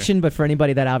call that answer. fiction, but for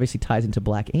anybody that obviously ties into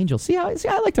Black Angel. See, I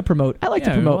like to promote. I like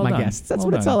to promote well my done. guests. That's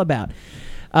Well what it's done. all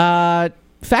about.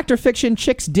 Fact or fiction?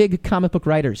 Chicks dig comic book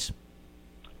writers.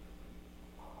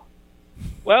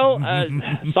 Well,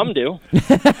 some do.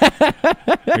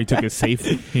 He took a safe.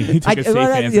 He took a safe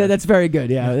answer. Yeah, that's very good.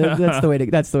 Yeah, that's the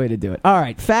way to do it. All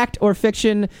right, fact or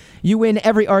fiction? You win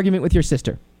every argument with your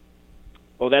sister.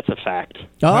 Oh, that's a fact.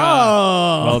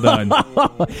 Oh, well done.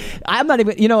 I'm not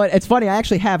even. You know what? It's funny. I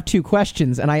actually have 2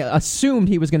 questions, and I assumed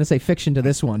he was going to say fiction to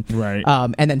this one, Right.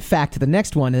 And then fact to the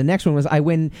next one. And the next one was I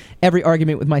win every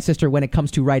argument with my sister when it comes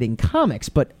to writing comics.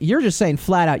 But you're just saying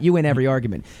flat out you win every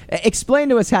argument. Explain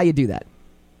to us how you do that.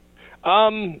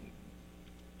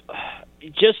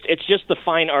 It's just the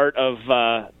fine art of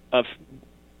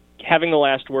having the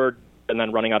last word and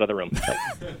then running out of the room.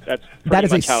 That's that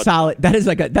is a solid. That is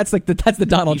that's the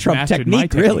Donald Trump mastered my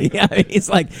technique, really. Yeah, it's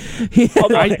like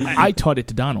I taught it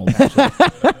to Donald. Actually.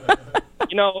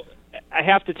 You know, I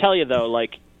have to tell you though,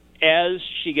 like as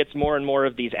she gets more and more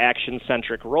of these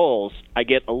action-centric roles, I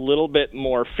get a little bit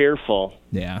more fearful.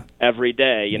 Yeah. Every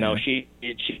day, you know, she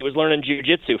was learning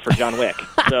jiu-jitsu for John Wick.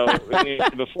 So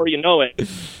before you know it,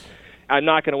 I'm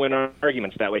not going to win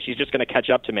arguments that way. She's just going to catch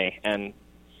up to me, and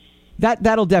that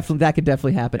could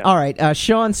definitely happen. Yeah. All right,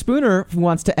 Sean Spooner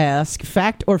wants to ask: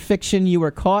 fact or fiction? You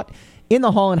were caught in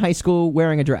the hall in high school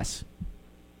wearing a dress.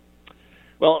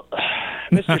 Well,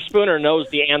 Mr. Spooner knows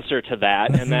the answer to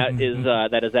that, and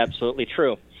that is absolutely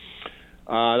true.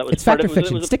 It's fact or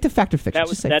fiction. Stick to fact or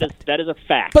fiction. That is a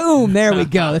fact. Boom! There we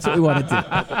go. That's what we want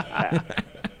to do.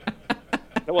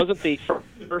 It wasn't the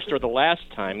first or the last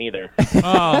time either.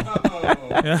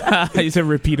 Oh, he's a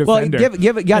repeat offender.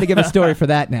 Well, got to give a story for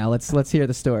that now. Let's hear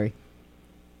the story.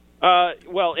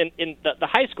 Well, in the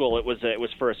high school, it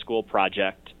was for a school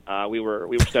project. We were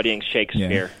studying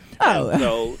Shakespeare. Yeah. Oh,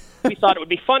 so we thought it would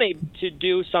be funny to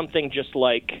do something just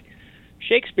like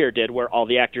Shakespeare did, where all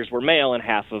the actors were male and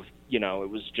half of it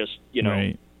was just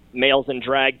right. males in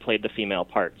drag played the female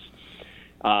parts.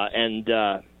 And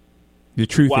the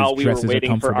truth while is we were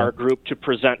waiting for our group to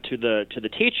present to the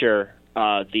teacher,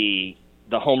 the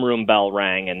homeroom bell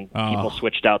rang and people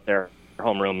switched out their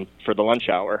homeroom for the lunch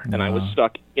hour, and I was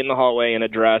stuck in the hallway in a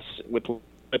dress with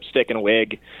lipstick and a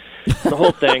wig, the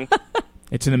whole thing.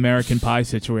 It's an American Pie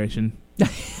situation.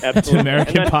 Absolutely. It's an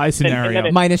American Pie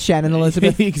scenario. Minus Shannon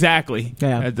Elizabeth. Exactly.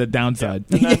 Yeah. The downside.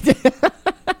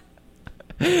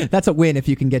 That's a win if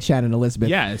you can get Shannon Elizabeth.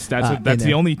 Yes, that's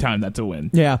the only time that's a win.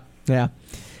 Yeah.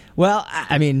 Well,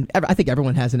 I mean, I think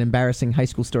everyone has an embarrassing high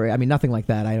school story. I mean, nothing like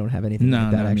that. I don't have anything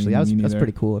like that, actually. I was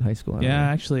pretty cool in high school.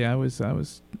 Actually, I was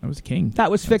king. That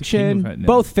was fiction.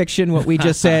 Both fiction, what we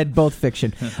just said, both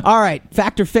fiction. All right,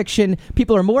 fact or fiction.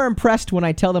 People are more impressed when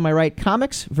I tell them I write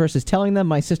comics versus telling them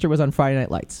my sister was on Friday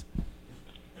Night Lights.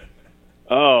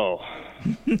 Oh.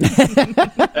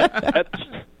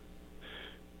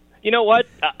 You know what?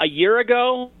 A year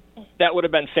ago, that would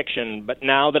have been fiction. But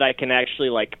now that I can actually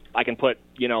I can put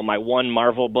my one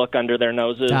Marvel book under their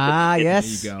noses.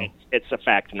 Yes, there you go. It's a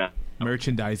fact now.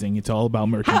 Merchandising. It's all about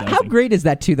merchandising. How great is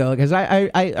that too, though? Because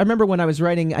I remember when I was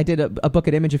writing, I did a book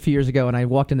at Image a few years ago, and I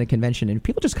walked in the convention, and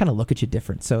people just kind of look at you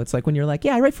different. So it's like when you're like,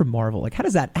 yeah, I write for Marvel. Like, how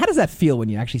does that feel when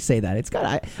you actually say that? It's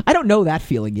got I don't know that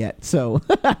feeling yet, so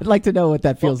I'd like to know what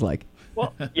that feels like.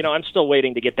 Well, I'm still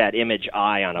waiting to get that Image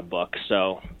eye on a book,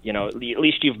 so at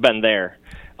least you've been there.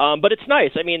 But it's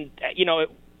nice. I mean, it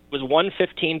was one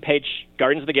 15-page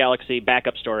Guardians of the Galaxy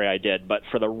backup story I did, but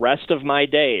for the rest of my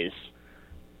days,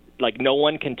 no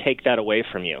one can take that away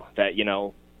from you. That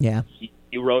yeah,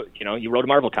 you wrote a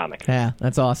Marvel comic. Yeah,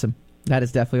 that's awesome. That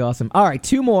is definitely awesome. All right,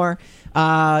 2 more.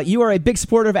 You are a big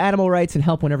supporter of animal rights and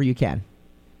help whenever you can.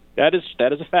 That is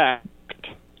a fact.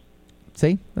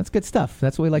 See, that's good stuff.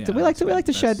 That's what we like to. We like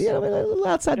to shed a little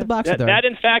outside the box. That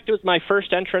in fact was my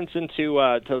first entrance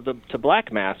into to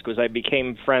Black Mask. Was I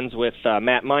became friends with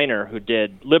Matt Miner, who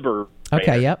did Liberator.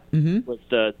 Okay. Yep. Mm-hmm. Was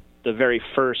the very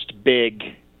first big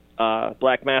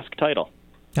Black Mask title.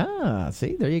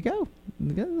 See, there you go.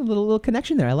 You got a little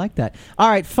connection there. I like that. All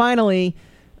right, finally,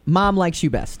 Mom likes you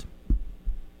best.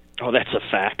 Oh, that's a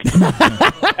fact.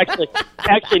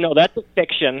 actually, no, that's a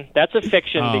fiction. That's a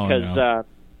fiction because,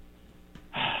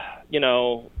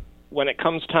 when it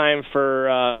comes time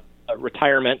for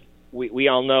retirement, we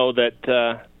all know that,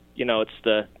 it's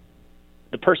the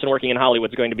person working in Hollywood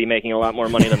is going to be making a lot more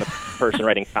money than the person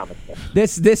writing comics.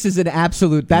 This is an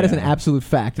absolute. That is an absolute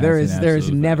fact. There is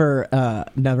never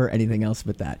anything else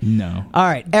but that. No. All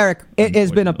right, Eric. It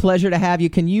has been a pleasure to have you.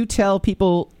 Can you tell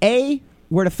people A,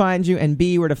 where to find you, and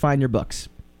B, where to find your books?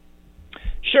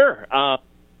 Sure.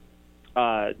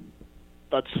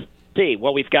 Let's see.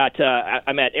 Well, we've got.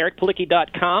 I'm at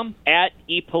ericpalicki.com, at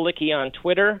epalicki on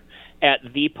Twitter, at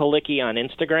thepalicki on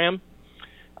Instagram.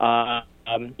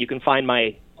 You can find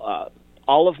my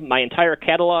all of my entire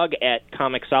catalog at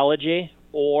Comixology,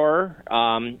 or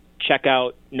check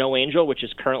out No Angel, which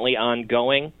is currently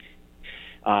ongoing.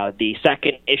 The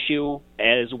second issue,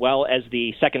 as well as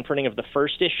the second printing of the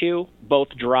first issue, both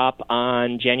drop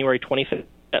on January 25th.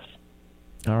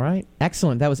 All right.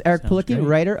 Excellent. That was Eric Palicki,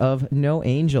 writer of No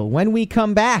Angel. When we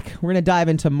come back, we're going to dive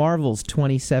into Marvel's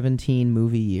 2017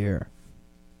 movie year.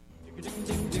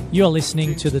 You're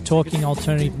listening to the Talking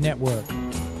Alternative Network.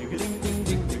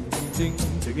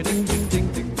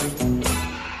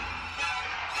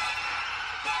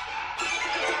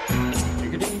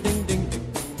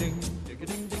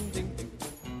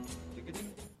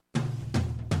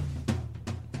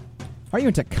 Are you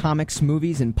into comics,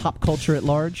 movies, and pop culture at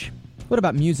large? What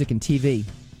about music and TV?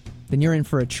 Then you're in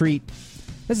for a treat.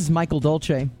 This is Michael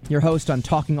Dolce, your host on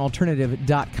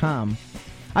TalkingAlternative.com.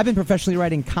 I've been professionally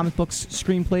writing comic books,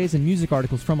 screenplays, and music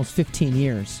articles for almost 15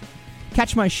 years.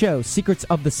 Catch my show, Secrets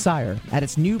of the Sire, at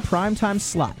its new primetime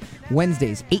slot,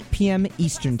 Wednesdays, 8 p.m.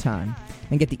 Eastern Time,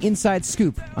 and get the inside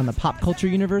scoop on the pop culture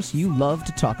universe you love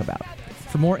to talk about.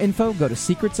 For more info, go to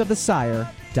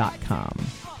secretsofthesire.com.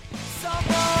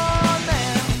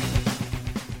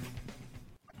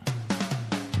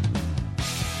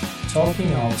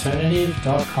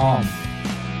 TalkingAlternative.com.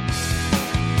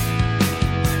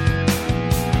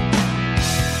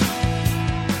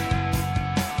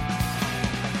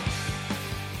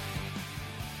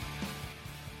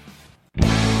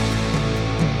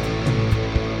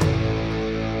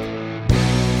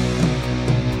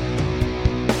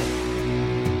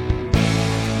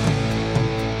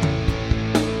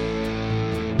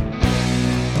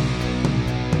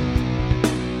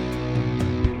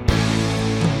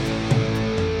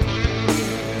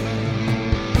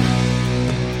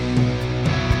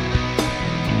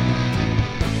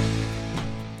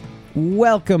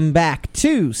 Welcome back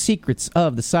to Secrets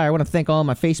of the Sire. I want to thank all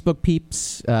my Facebook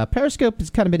peeps. Periscope has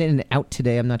kind of been in and out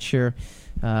today. I'm not sure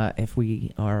if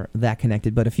we are that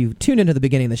connected, but if you tuned into the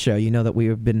beginning of the show, you know that we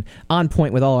have been on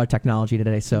point with all our technology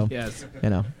today. So, yes.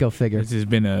 Go figure. This has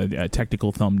been a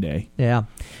technical thumb day. Yeah.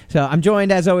 So I'm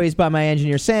joined, as always, by my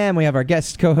engineer, Sam. We have our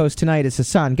guest co-host tonight is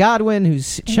Hassan Godwin,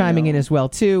 who's chiming in as well,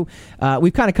 too.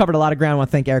 We've kind of covered a lot of ground. I want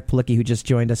to thank Eric Palicki, who just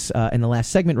joined us in the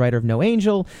last segment, writer of No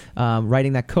Angel,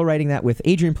 co-writing that with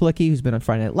Adrian Palicki, who's been on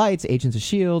Friday Night Lights, Agents of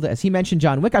S.H.I.E.L.D. As he mentioned,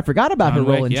 John Wick. I forgot about her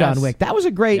role in John Wick. That was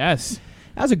a great... Yes.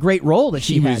 That was a great role that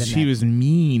she had in that. She was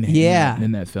mean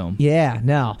in that film. Yeah,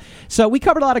 no. So we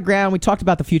covered a lot of ground. We talked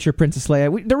about the future of Princess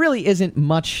Leia. There really isn't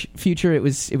much future. It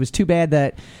was too bad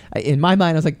that, in my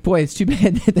mind, I was like, boy, it's too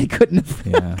bad that they couldn't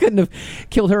have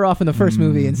killed her off in the first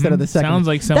movie instead of the second. Sounds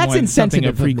like something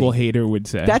a prequel hater would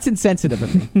say. That's insensitive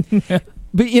of me.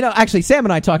 But actually, Sam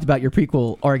and I talked about your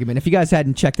prequel argument. If you guys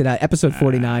hadn't checked it out, episode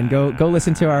 49, go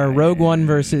listen to our Rogue One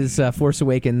versus Force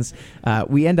Awakens.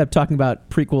 We end up talking about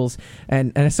prequels,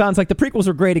 and it sounds like the prequels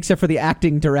were great except for the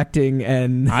acting, directing,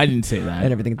 and I didn't say that.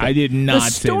 And everything. I did not.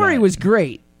 The story say that. was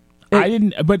great. I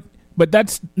didn't, but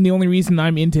that's the only reason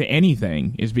I'm into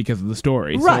anything is because of the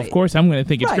story. Right. So of course I'm going to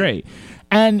think it's great.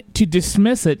 And to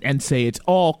dismiss it and say it's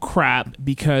all crap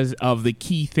because of the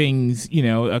key things,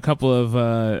 a couple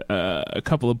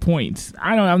of points.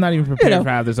 I'm not even prepared to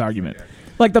have this argument.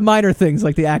 Like the minor things,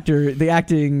 like the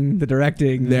acting, the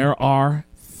directing. There are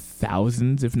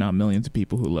thousands, if not millions, of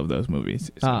people who love those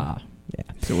movies. So. Yeah.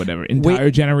 So whatever.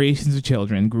 Entire generations of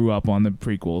children grew up on the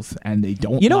prequels, and they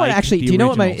don't. You know like what? Actually, the do you know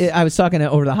what? originals. I was talking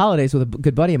over the holidays with a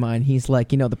good buddy of mine. He's like,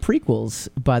 the prequels.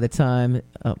 By the time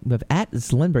of at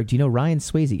Lindbergh, do you know Ryan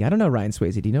Swayze? I don't know Ryan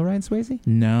Swayze. Do you know Ryan Swayze?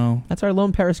 No. That's our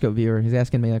lone Periscope viewer. He's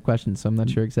asking me that question, so I'm not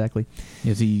sure exactly.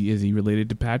 Is he related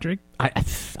to Patrick?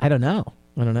 I don't know.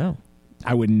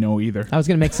 I wouldn't know either. I was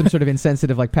going to make some sort of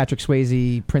insensitive, like Patrick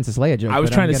Swayze, Princess Leia joke. I was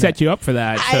trying to set you up for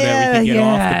that so that we could get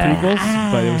off the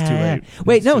prequels, but it was too late.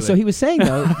 Wait, no. So he was saying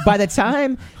though, by the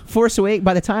time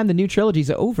the new trilogy's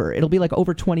over, it'll be like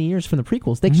over 20 years from the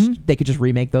prequels. They could just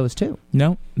remake those too.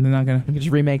 No, they're not gonna. They could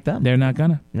just remake them. They're not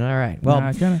gonna. All right.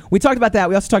 Well, we talked about that.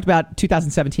 We also talked about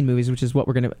 2017 movies, which is what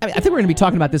we're gonna. I think we're gonna be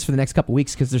talking about this for the next couple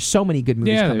weeks because there's so many good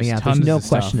movies coming out. There's no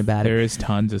question about it. There is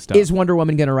tons of stuff. Is Wonder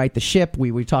Woman gonna right the ship?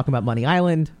 We were talking about Money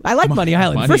Island. I like Money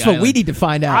Island. First of all, we need to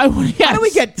find out. How do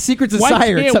we get Secrets of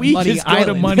Sire to Money Island?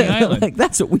 Go to Money Island? Like,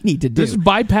 that's what we need to do. Just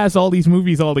bypass all these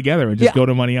movies altogether and just go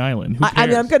to Money Island. Who cares? I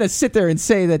mean, I'm going to sit there and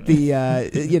say that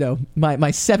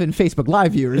my 7 Facebook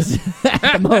Live viewers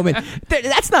at the moment,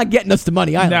 that's not getting us to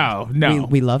Money Island. No.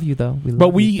 We love you though.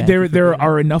 There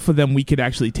are enough of them we could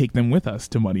actually take them with us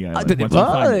to Money Island.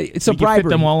 It's a bribery. Fit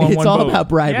them all on it's one all boat. about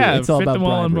bribery. Yeah, it's all fit about them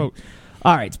all on bribery. boat.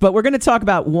 All right, but we're going to talk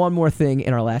about one more thing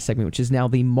in our last segment, which is now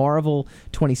the Marvel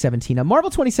 2017. Now,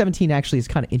 Marvel 2017 actually is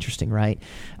kind of interesting, right?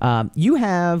 You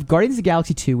have Guardians of the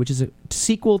Galaxy 2, which is a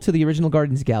sequel to the original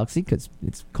Guardians of the Galaxy because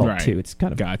it's called 2. It's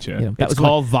kind of gotcha. That was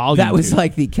called Volume. That was 2.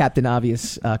 like the Captain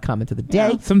Obvious comment of the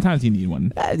day. Yeah, sometimes you need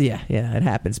one. Yeah, it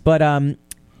happens. But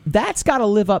that's got to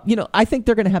live up. I think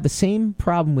they're going to have the same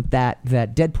problem with that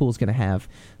Deadpool's going to have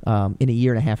in a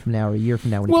year and a half from now or a year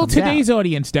from now when it comes out. Well, today's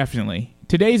audience definitely.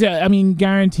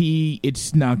 Guarantee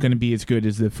it's not going to be as good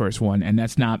as the first one, and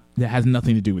that has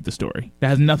nothing to do with the story. That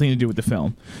has nothing to do with the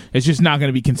film. It's just not going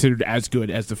to be considered as good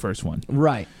as the first one.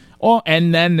 Right. Oh,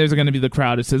 and then there's going to be the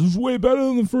crowd that says, it's way better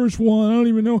than the first one. I don't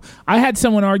even know. I had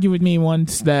someone argue with me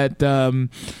once that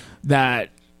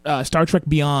Star Trek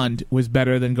Beyond was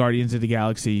better than Guardians of the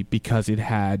Galaxy because it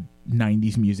had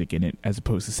 90s music in it as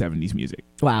opposed to 70s music.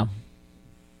 Wow.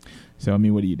 So,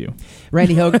 what do you do?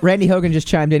 Randy Hogan just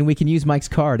chimed in. We can use Mike's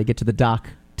car to get to the dock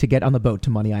to get on the boat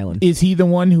to Money Island. Is he the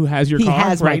one who has your car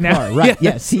has right my now? Car, right.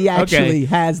 Yes, he actually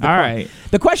has the car. All right.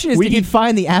 The question is, did he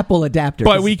find the Apple adapter?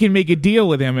 But we can make a deal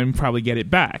with him and probably get it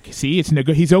back. See,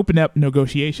 he's opened up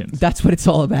negotiations. That's what it's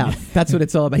all about.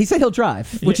 He said he'll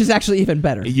drive, which is actually even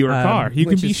better. Your car. You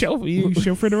can be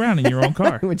chauffeured around in your own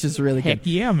car. Which is really good. Heck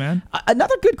yeah, man.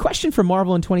 Another good question for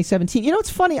Marvel in 2017.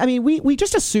 It's funny. I mean, we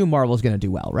just assume Marvel's going to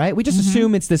do well, right? We just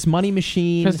assume it's this money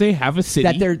machine. Because they have a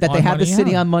city that they have the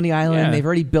city on Money Island. Yeah. They've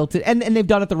already built it. And they've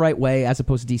done it the right way as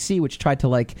opposed to DC, which tried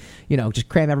to just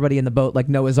cram everybody in the boat like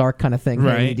Noah's Ark kind of thing.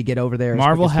 Right. They need to get over there.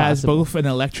 Marvel as quick as has possible. both an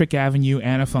Electric Avenue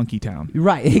and a Funky Town.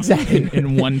 Right, exactly.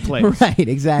 in one place. Right,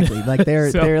 exactly. Like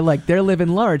they're living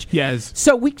large. Yes.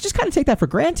 So we just kind of take that for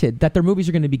granted that their movies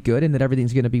are going to be good and that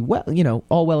everything's going to be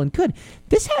all well and good.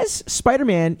 This has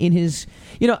Spider-Man in his.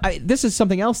 This is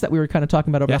something else that we were kind of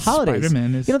talking about over the holidays.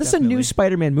 Spider-Man is this is a new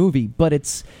Spider-Man movie, but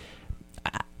it's.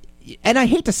 And I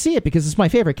hate to see it because it's my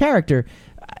favorite character.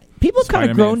 People have kind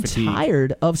of grown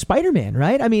tired of Spider-Man,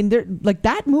 right? I mean, they're like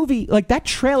that movie, like that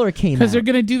trailer came out. Because they're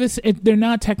going to do this. They're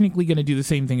not technically going to do the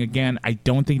same thing again. I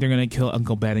don't think they're going to kill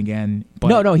Uncle Ben again.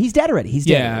 But no, he's dead already. He's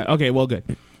dead already. Okay, well,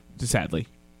 good. Sadly.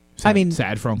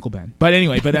 Sad for Uncle Ben. But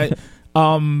anyway, but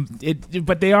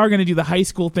they are going to do the high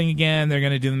school thing again. They're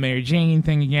going to do the Mary Jane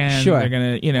thing again. Sure. They're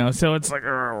going to, so it's like,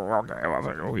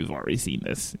 we've already seen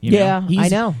this. I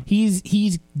know.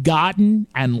 He's gotten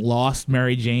and lost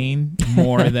Mary Jane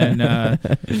more than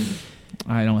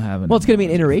I don't have. Well, it's going to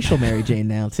be an interracial Mary Jane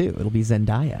now too. It'll be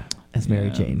Zendaya as Mary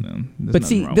Jane. But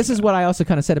see, this is what I also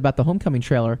kind of said about the Homecoming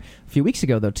trailer a few weeks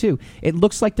ago, though, too. It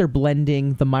looks like they're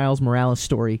blending the Miles Morales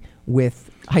story with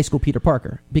high school Peter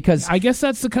Parker, because I guess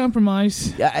that's the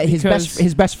compromise.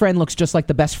 His best friend looks just like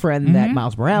the best friend that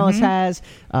Miles Morales has.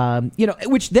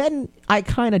 Which then I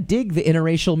kind of dig the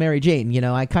interracial Mary Jane.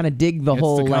 I kind of dig the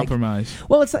whole compromise.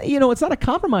 Well, it's it's not a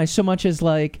compromise so much as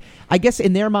I guess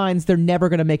in their minds they're never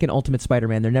going to make an Ultimate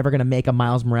Spider-Man. They're never going to make a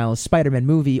Miles Morales Spider-Man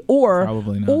movie, or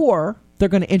probably not. Or they're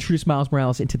going to introduce Miles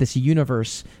Morales into this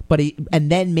universe,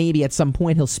 and then maybe at some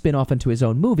point he'll spin off into his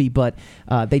own movie. But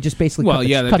they just basically cut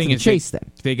to the chase.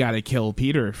 They got to kill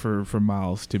Peter for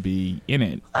Miles to be in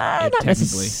it. Not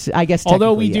technically, I guess.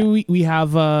 Although we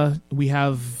have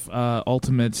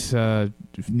Ultimate's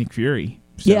Nick Fury.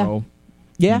 So,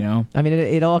 yeah. I mean,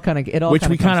 it all kind of which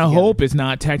we kind of hope is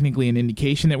not technically an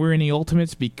indication that we're in the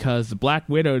Ultimates, because the Black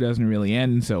Widow doesn't really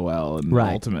end so well in the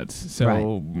Ultimates.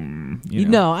 So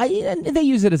they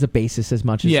use it as a basis as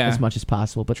much as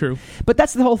possible. But true. But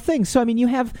that's the whole thing. So I mean, you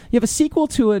have a sequel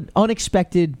to an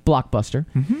unexpected blockbuster.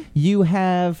 You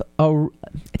have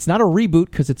it's not a reboot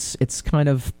because it's kind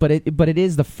of, but it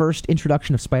is the first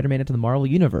introduction of Spider-Man into the Marvel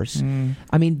universe.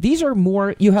 I mean, these are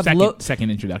more, you have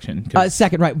second introduction.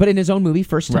 Second, right? But in his own movie.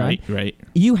 First time. Right.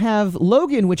 You have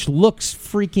Logan, which looks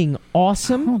freaking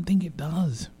awesome. I don't think it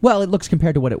does. Well, it looks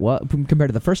compared to what it was compared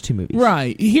to the first two movies.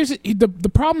 Right. Here's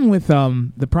the problem with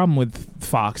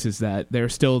Fox is that they're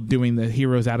still doing the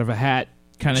heroes out of a hat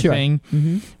kind of thing,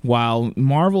 while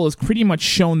Marvel has pretty much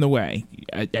shown the way.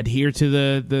 Adhere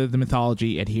to the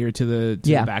mythology, adhere to the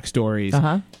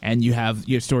backstories, and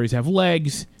your stories have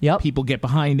legs. People get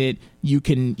behind it. You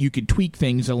can tweak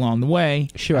things along the way,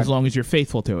 as long as you're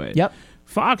faithful to it.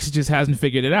 Fox just hasn't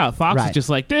figured it out. Fox is just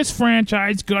like, this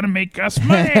franchise gonna make us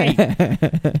money.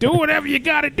 Do whatever you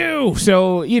gotta do.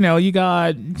 So you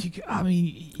got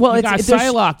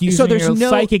Psylocke using a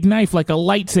psychic knife like a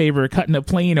lightsaber, cutting a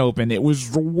plane open. It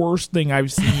was the worst thing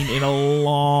I've seen in a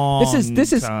long.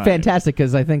 This is fantastic,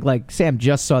 because I think Sam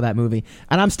just saw that movie,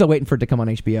 and I'm still waiting for it to come on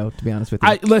HBO. To be honest with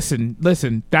you,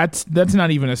 listen. That's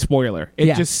not even a spoiler.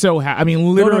 It just so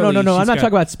literally. No. I'm not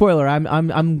talking about spoiler.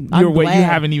 I'm glad. You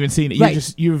haven't even seen it. Right.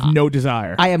 You have no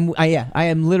desire. I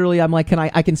am literally. I'm like,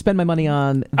 I can spend my money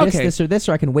on this,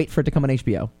 or I can wait for it to come on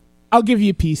HBO. I'll give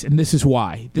you a piece, and this is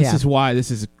why. This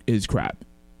is crap.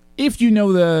 If you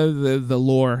know the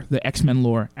lore, the X-Men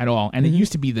lore at all, and it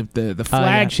used to be the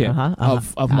flagship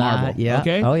of Marvel.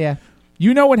 Okay. Oh yeah.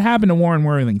 You know what happened to Warren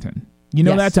Worthington. You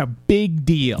know that's a big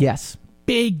deal. Yes.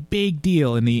 Big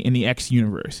deal in the X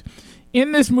universe.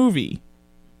 In this movie,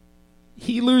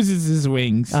 he loses his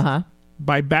wings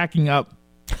by backing up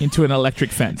into an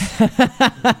electric fence.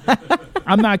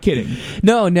 I'm not kidding.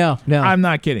 No. I'm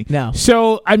not kidding. No.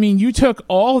 So, you took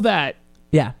all that.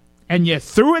 Yeah. And you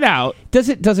threw it out. Does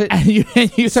it? And you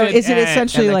so said, is it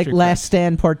essentially like Last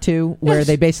Stand Part 2, where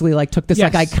they basically took this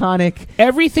iconic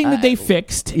everything that they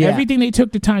fixed, everything they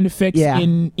took the time to fix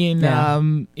in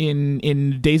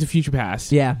Days of Future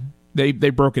Past. Yeah. They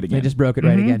broke it again. They just broke it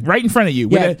right again, right in front of you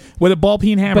with a ball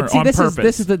peen hammer on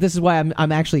purpose. This is why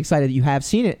I'm actually excited that you have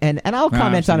seen it, and I'll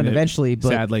comment on it eventually. But,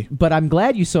 sadly, but I'm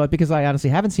glad you saw it, because I honestly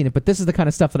haven't seen it. But this is the kind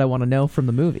of stuff that I want to know from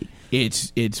the movie.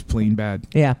 It's plain bad.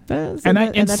 Yeah,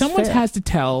 and someone has to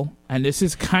tell, and this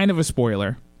is kind of a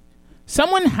spoiler.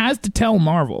 Someone has to tell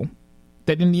Marvel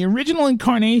that in the original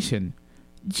incarnation,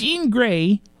 Jean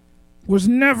Grey was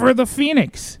never the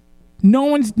Phoenix. No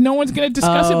one's going to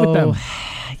discuss it with them.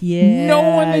 Yeah, no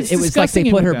one is. It was like they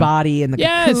put her body in the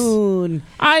cocoon.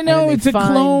 I know it's a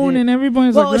clone, and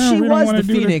everybody's like, "Oh, she we was don't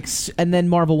the Phoenix," and then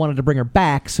Marvel wanted to bring her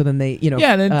back, so then they, it was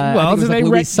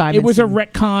a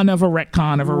retcon of a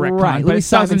retcon of a retcon. Right, but Louise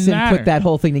Simonson put that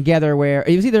whole thing together, where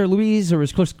it was either Louise or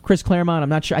it was Chris Claremont. I'm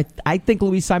not sure. I think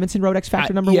Louise Simonson wrote X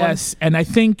Factor #1. Yes, and I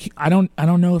think I don't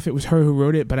know if it was her who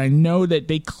wrote it, but I know that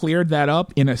they cleared that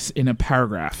up in a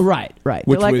paragraph. Right.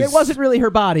 It wasn't really her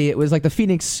body. It was like the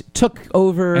Phoenix took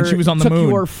over. And she was on the took moon.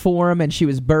 Your form, and she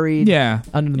was buried. Yeah,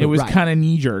 under the moon. It was kind of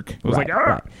knee jerk. It was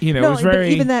it was very.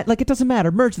 But even that, it doesn't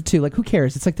matter. Merge the two. Who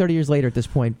cares? It's 30 years later at this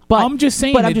point. But I'm just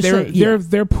saying that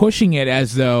they're pushing it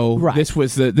as though this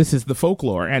is the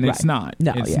folklore, and it's not.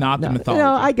 No, it's not the mythology.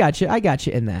 No, I got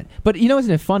you in that. But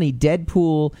isn't it funny?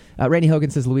 Deadpool. Randy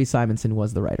Hogan says Louise Simonson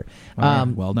was the writer.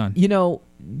 Well done.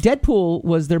 Deadpool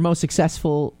was their most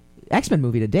successful X-Men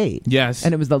movie to date. Yes.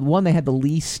 And it was the one they had the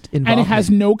least involvement. And it has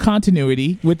no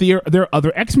continuity with their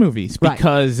other X movies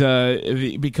because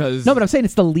No, but I'm saying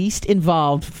it's the least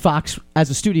involved Fox as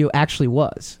a studio actually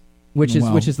was. Which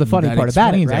is the funny part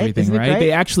about it, right? Isn't it great?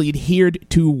 They actually adhered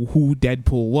to who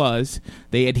Deadpool was.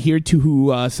 They adhered to who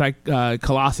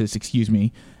Colossus,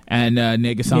 and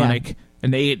Negasonic,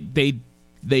 and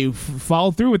they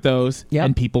followed through with those,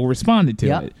 and people responded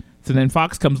to it. So then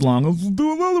Fox comes along, let's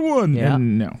do another one. Yeah.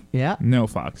 And no. Yeah. No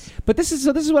Fox. But this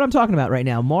is what I'm talking about right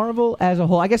now. Marvel as a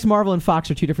whole. I guess Marvel and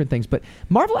Fox are two different things, but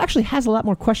Marvel actually has a lot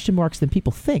more question marks than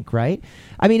people think, right?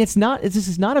 I mean, this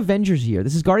is not Avengers year.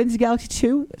 This is Guardians of the Galaxy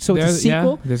 2, so it's a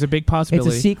sequel. Yeah, there's a big possibility.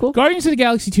 It's a sequel. Guardians of the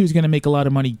Galaxy 2 is going to make a lot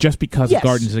of money just because of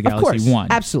Guardians of the Galaxy course. 1.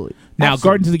 Absolutely. Now, Absolutely.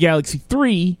 Guardians of the Galaxy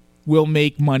 3 will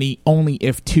make money only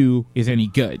if 2 is any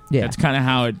good. Yeah. That's kind of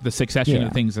how the succession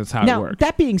of things, that's how now, it works.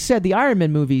 That being said, the Iron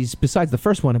Man movies, besides the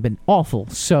first one, have been awful.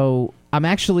 So I'm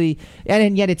actually,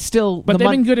 and yet it's still. But they've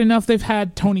been good enough. They've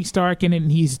had Tony Stark in it,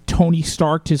 and he's Tony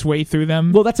Starked his way through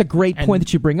them. Well, that's a great point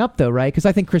that you bring up, though, right? Because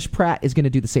I think Chris Pratt is going to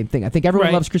do the same thing. I think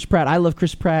everyone loves Chris Pratt. I love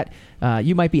Chris Pratt.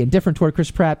 You might be indifferent toward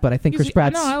Chris Pratt, but I think Chris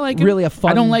Pratt's I like really him. a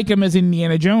fun. I don't like him as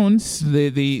Indiana Jones.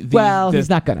 He's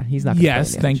not gonna. He's not gonna.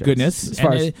 Yes, thank goodness.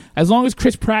 As long as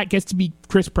Chris Pratt gets to be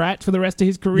Chris Pratt for the rest of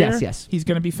his career, yes. he's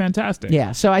going to be fantastic.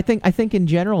 Yeah, so I think in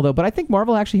general, though, but I think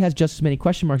Marvel actually has just as many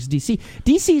question marks as DC.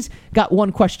 DC's got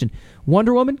one question.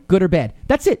 Wonder Woman, good or bad?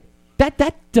 That's it. That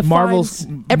defines Marvel's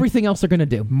everything else they're going to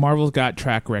do. Marvel's got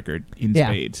track record in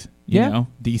spades. You know,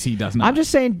 DC does not. I'm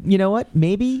just saying, you know what?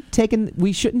 Maybe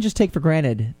we shouldn't just take for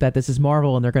granted that this is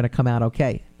Marvel and they're going to come out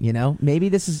okay. You know, maybe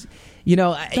this is, you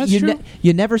know,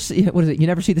 you never see, what is it? You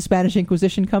never see the Spanish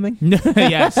Inquisition coming?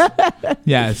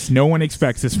 Yes. No one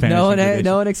expects the Spanish Inquisition.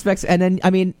 No one expects. And then, I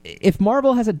mean, if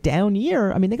Marvel has a down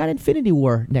year, I mean, they got Infinity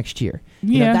War next year.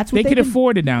 Yeah, that's what they could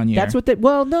afford a down year. That's what they.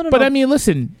 Well, no. But I mean,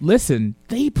 listen.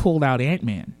 They pulled out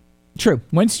Ant-Man. True.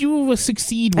 Once you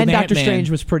succeed with and Ant-Man, Doctor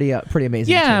Strange was pretty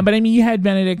amazing. Yeah, too. but I mean, you had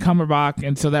Benedict Cumberbatch,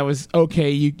 and so that was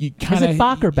okay. You kind of is it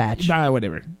Bach or Batch?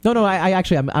 Whatever. No.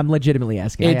 I'm legitimately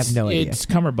asking. I have no idea. It's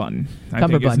Cumberbun.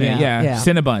 Cumberbun. Yeah.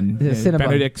 Cinnabon.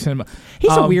 Benedict Cinnabon.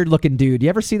 He's a weird looking dude. You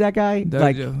ever see that guy?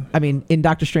 In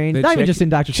Doctor Strange. Not even just in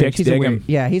Doctor Strange. He's a weird.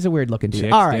 Yeah, he's a weird looking dude.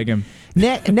 Chicks all right. dig him.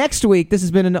 Next week, this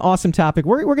has been an awesome topic.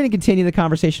 We're going to continue the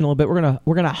conversation a little bit.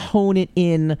 We're gonna hone it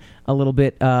in a little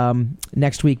bit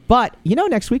next week. But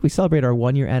next week we celebrate our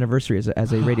 1-year anniversary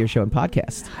as a radio show and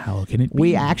podcast. How can it be?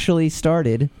 We actually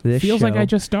started this. Feels show. like I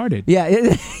just started.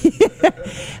 Yeah.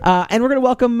 And we're going to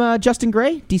welcome Justin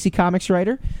Gray, DC Comics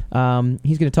writer.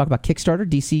 He's going to talk about Kickstarter,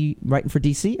 DC writing for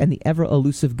DC, and the ever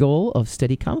elusive goal of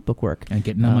steady comic book work and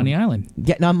getting on Money Island.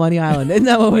 Getting on Money Island. Isn't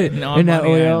that what we?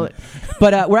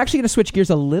 But we're actually going to switch gears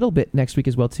a little bit next week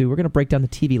as well too. We're going to break down the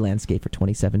TV landscape for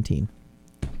 2017.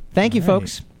 Thank you,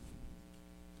 folks.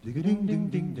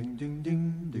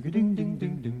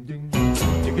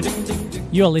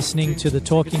 You're listening to the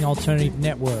Talking Alternative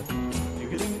Network.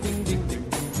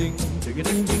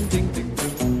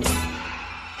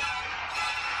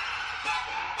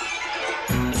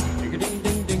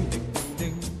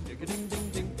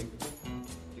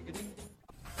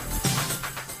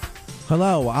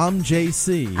 Hello, I'm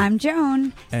JC. I'm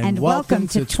Joan. And welcome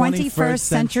to 21st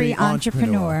Century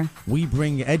Entrepreneur. We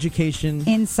bring education,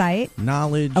 insight,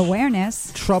 knowledge,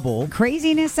 awareness, trouble,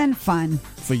 craziness, and fun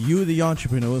for you, the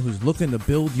entrepreneur who's looking to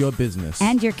build your business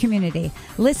and your community.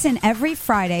 Listen every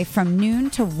Friday from noon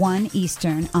to 1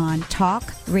 Eastern on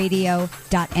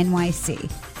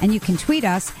talkradio.nyc. And you can tweet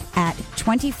us at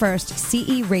 21st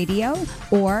CE Radio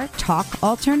or Talk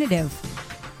Alternative.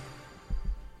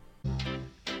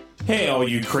 Hey, all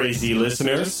you crazy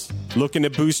listeners. Looking to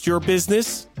boost your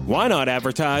business? Why not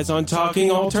advertise on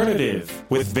Talking Alternative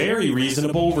with very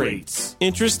reasonable rates?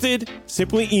 Interested?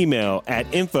 Simply email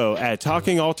at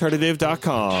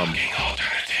info@talkingalternative.com.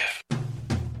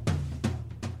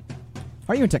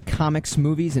 Are you into comics,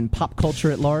 movies, and pop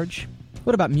culture at large?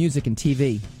 What about music and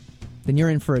TV? Then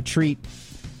you're in for a treat.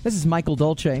 This is Michael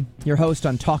Dolce, your host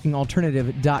on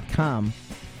talkingalternative.com.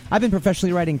 I've been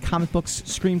professionally writing comic books,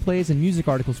 screenplays, and music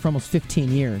articles for almost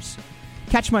 15 years.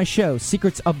 Catch my show,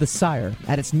 Secrets of the Sire,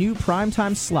 at its new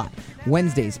primetime slot,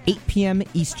 Wednesdays, 8 p.m.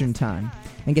 Eastern Time,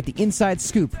 and get the inside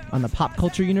scoop on the pop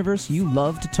culture universe you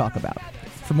love to talk about.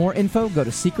 For more info, go to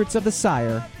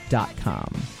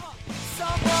secretsofthesire.com.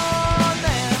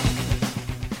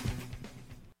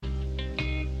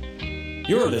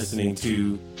 You're listening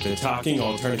to the Talking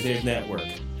Alternative Network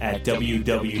at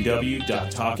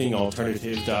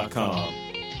www.talkingalternative.com.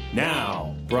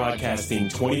 Now, broadcasting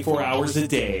 24 hours a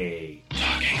day.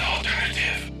 Talking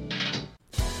Alternative.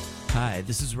 Hi,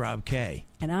 this is Rob Kay.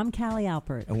 And I'm Callie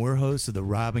Alpert. And we're hosts of The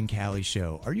Rob and Callie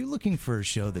Show. Are you looking for a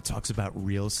show that talks about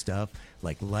real stuff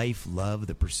like life, love,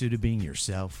 the pursuit of being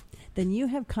yourself? Then you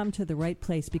have come to the right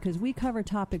place, because we cover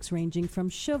topics ranging from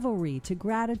chivalry to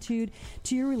gratitude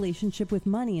to your relationship with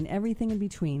money and everything in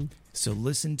between. So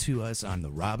listen to us on The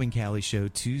Rob and Callie Show,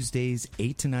 Tuesdays,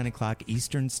 8 to 9 o'clock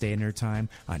Eastern Standard Time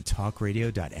on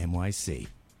talkradio.nyc.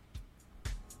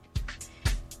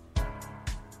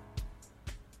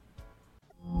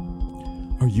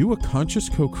 Are you a conscious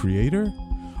co-creator?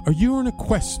 Are you on a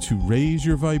quest to raise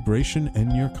your vibration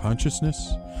and your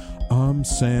consciousness? I'm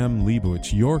Sam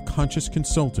Leibowitz, your conscious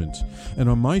consultant, and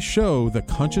on my show, The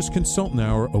Conscious Consultant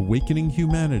Hour, Awakening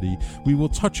Humanity, we will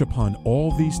touch upon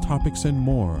all these topics and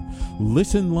more.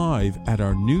 Listen live at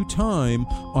our new time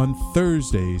on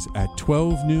Thursdays at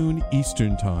 12 noon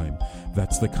Eastern Time.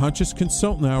 That's The Conscious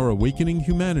Consultant Hour, Awakening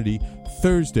Humanity,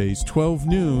 Thursdays 12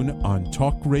 noon on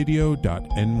talkradio.nyc.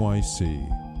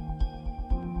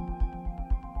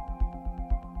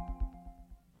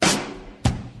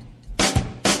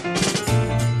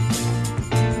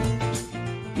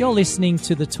 You're listening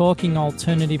to the Talking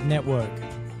Alternative Network.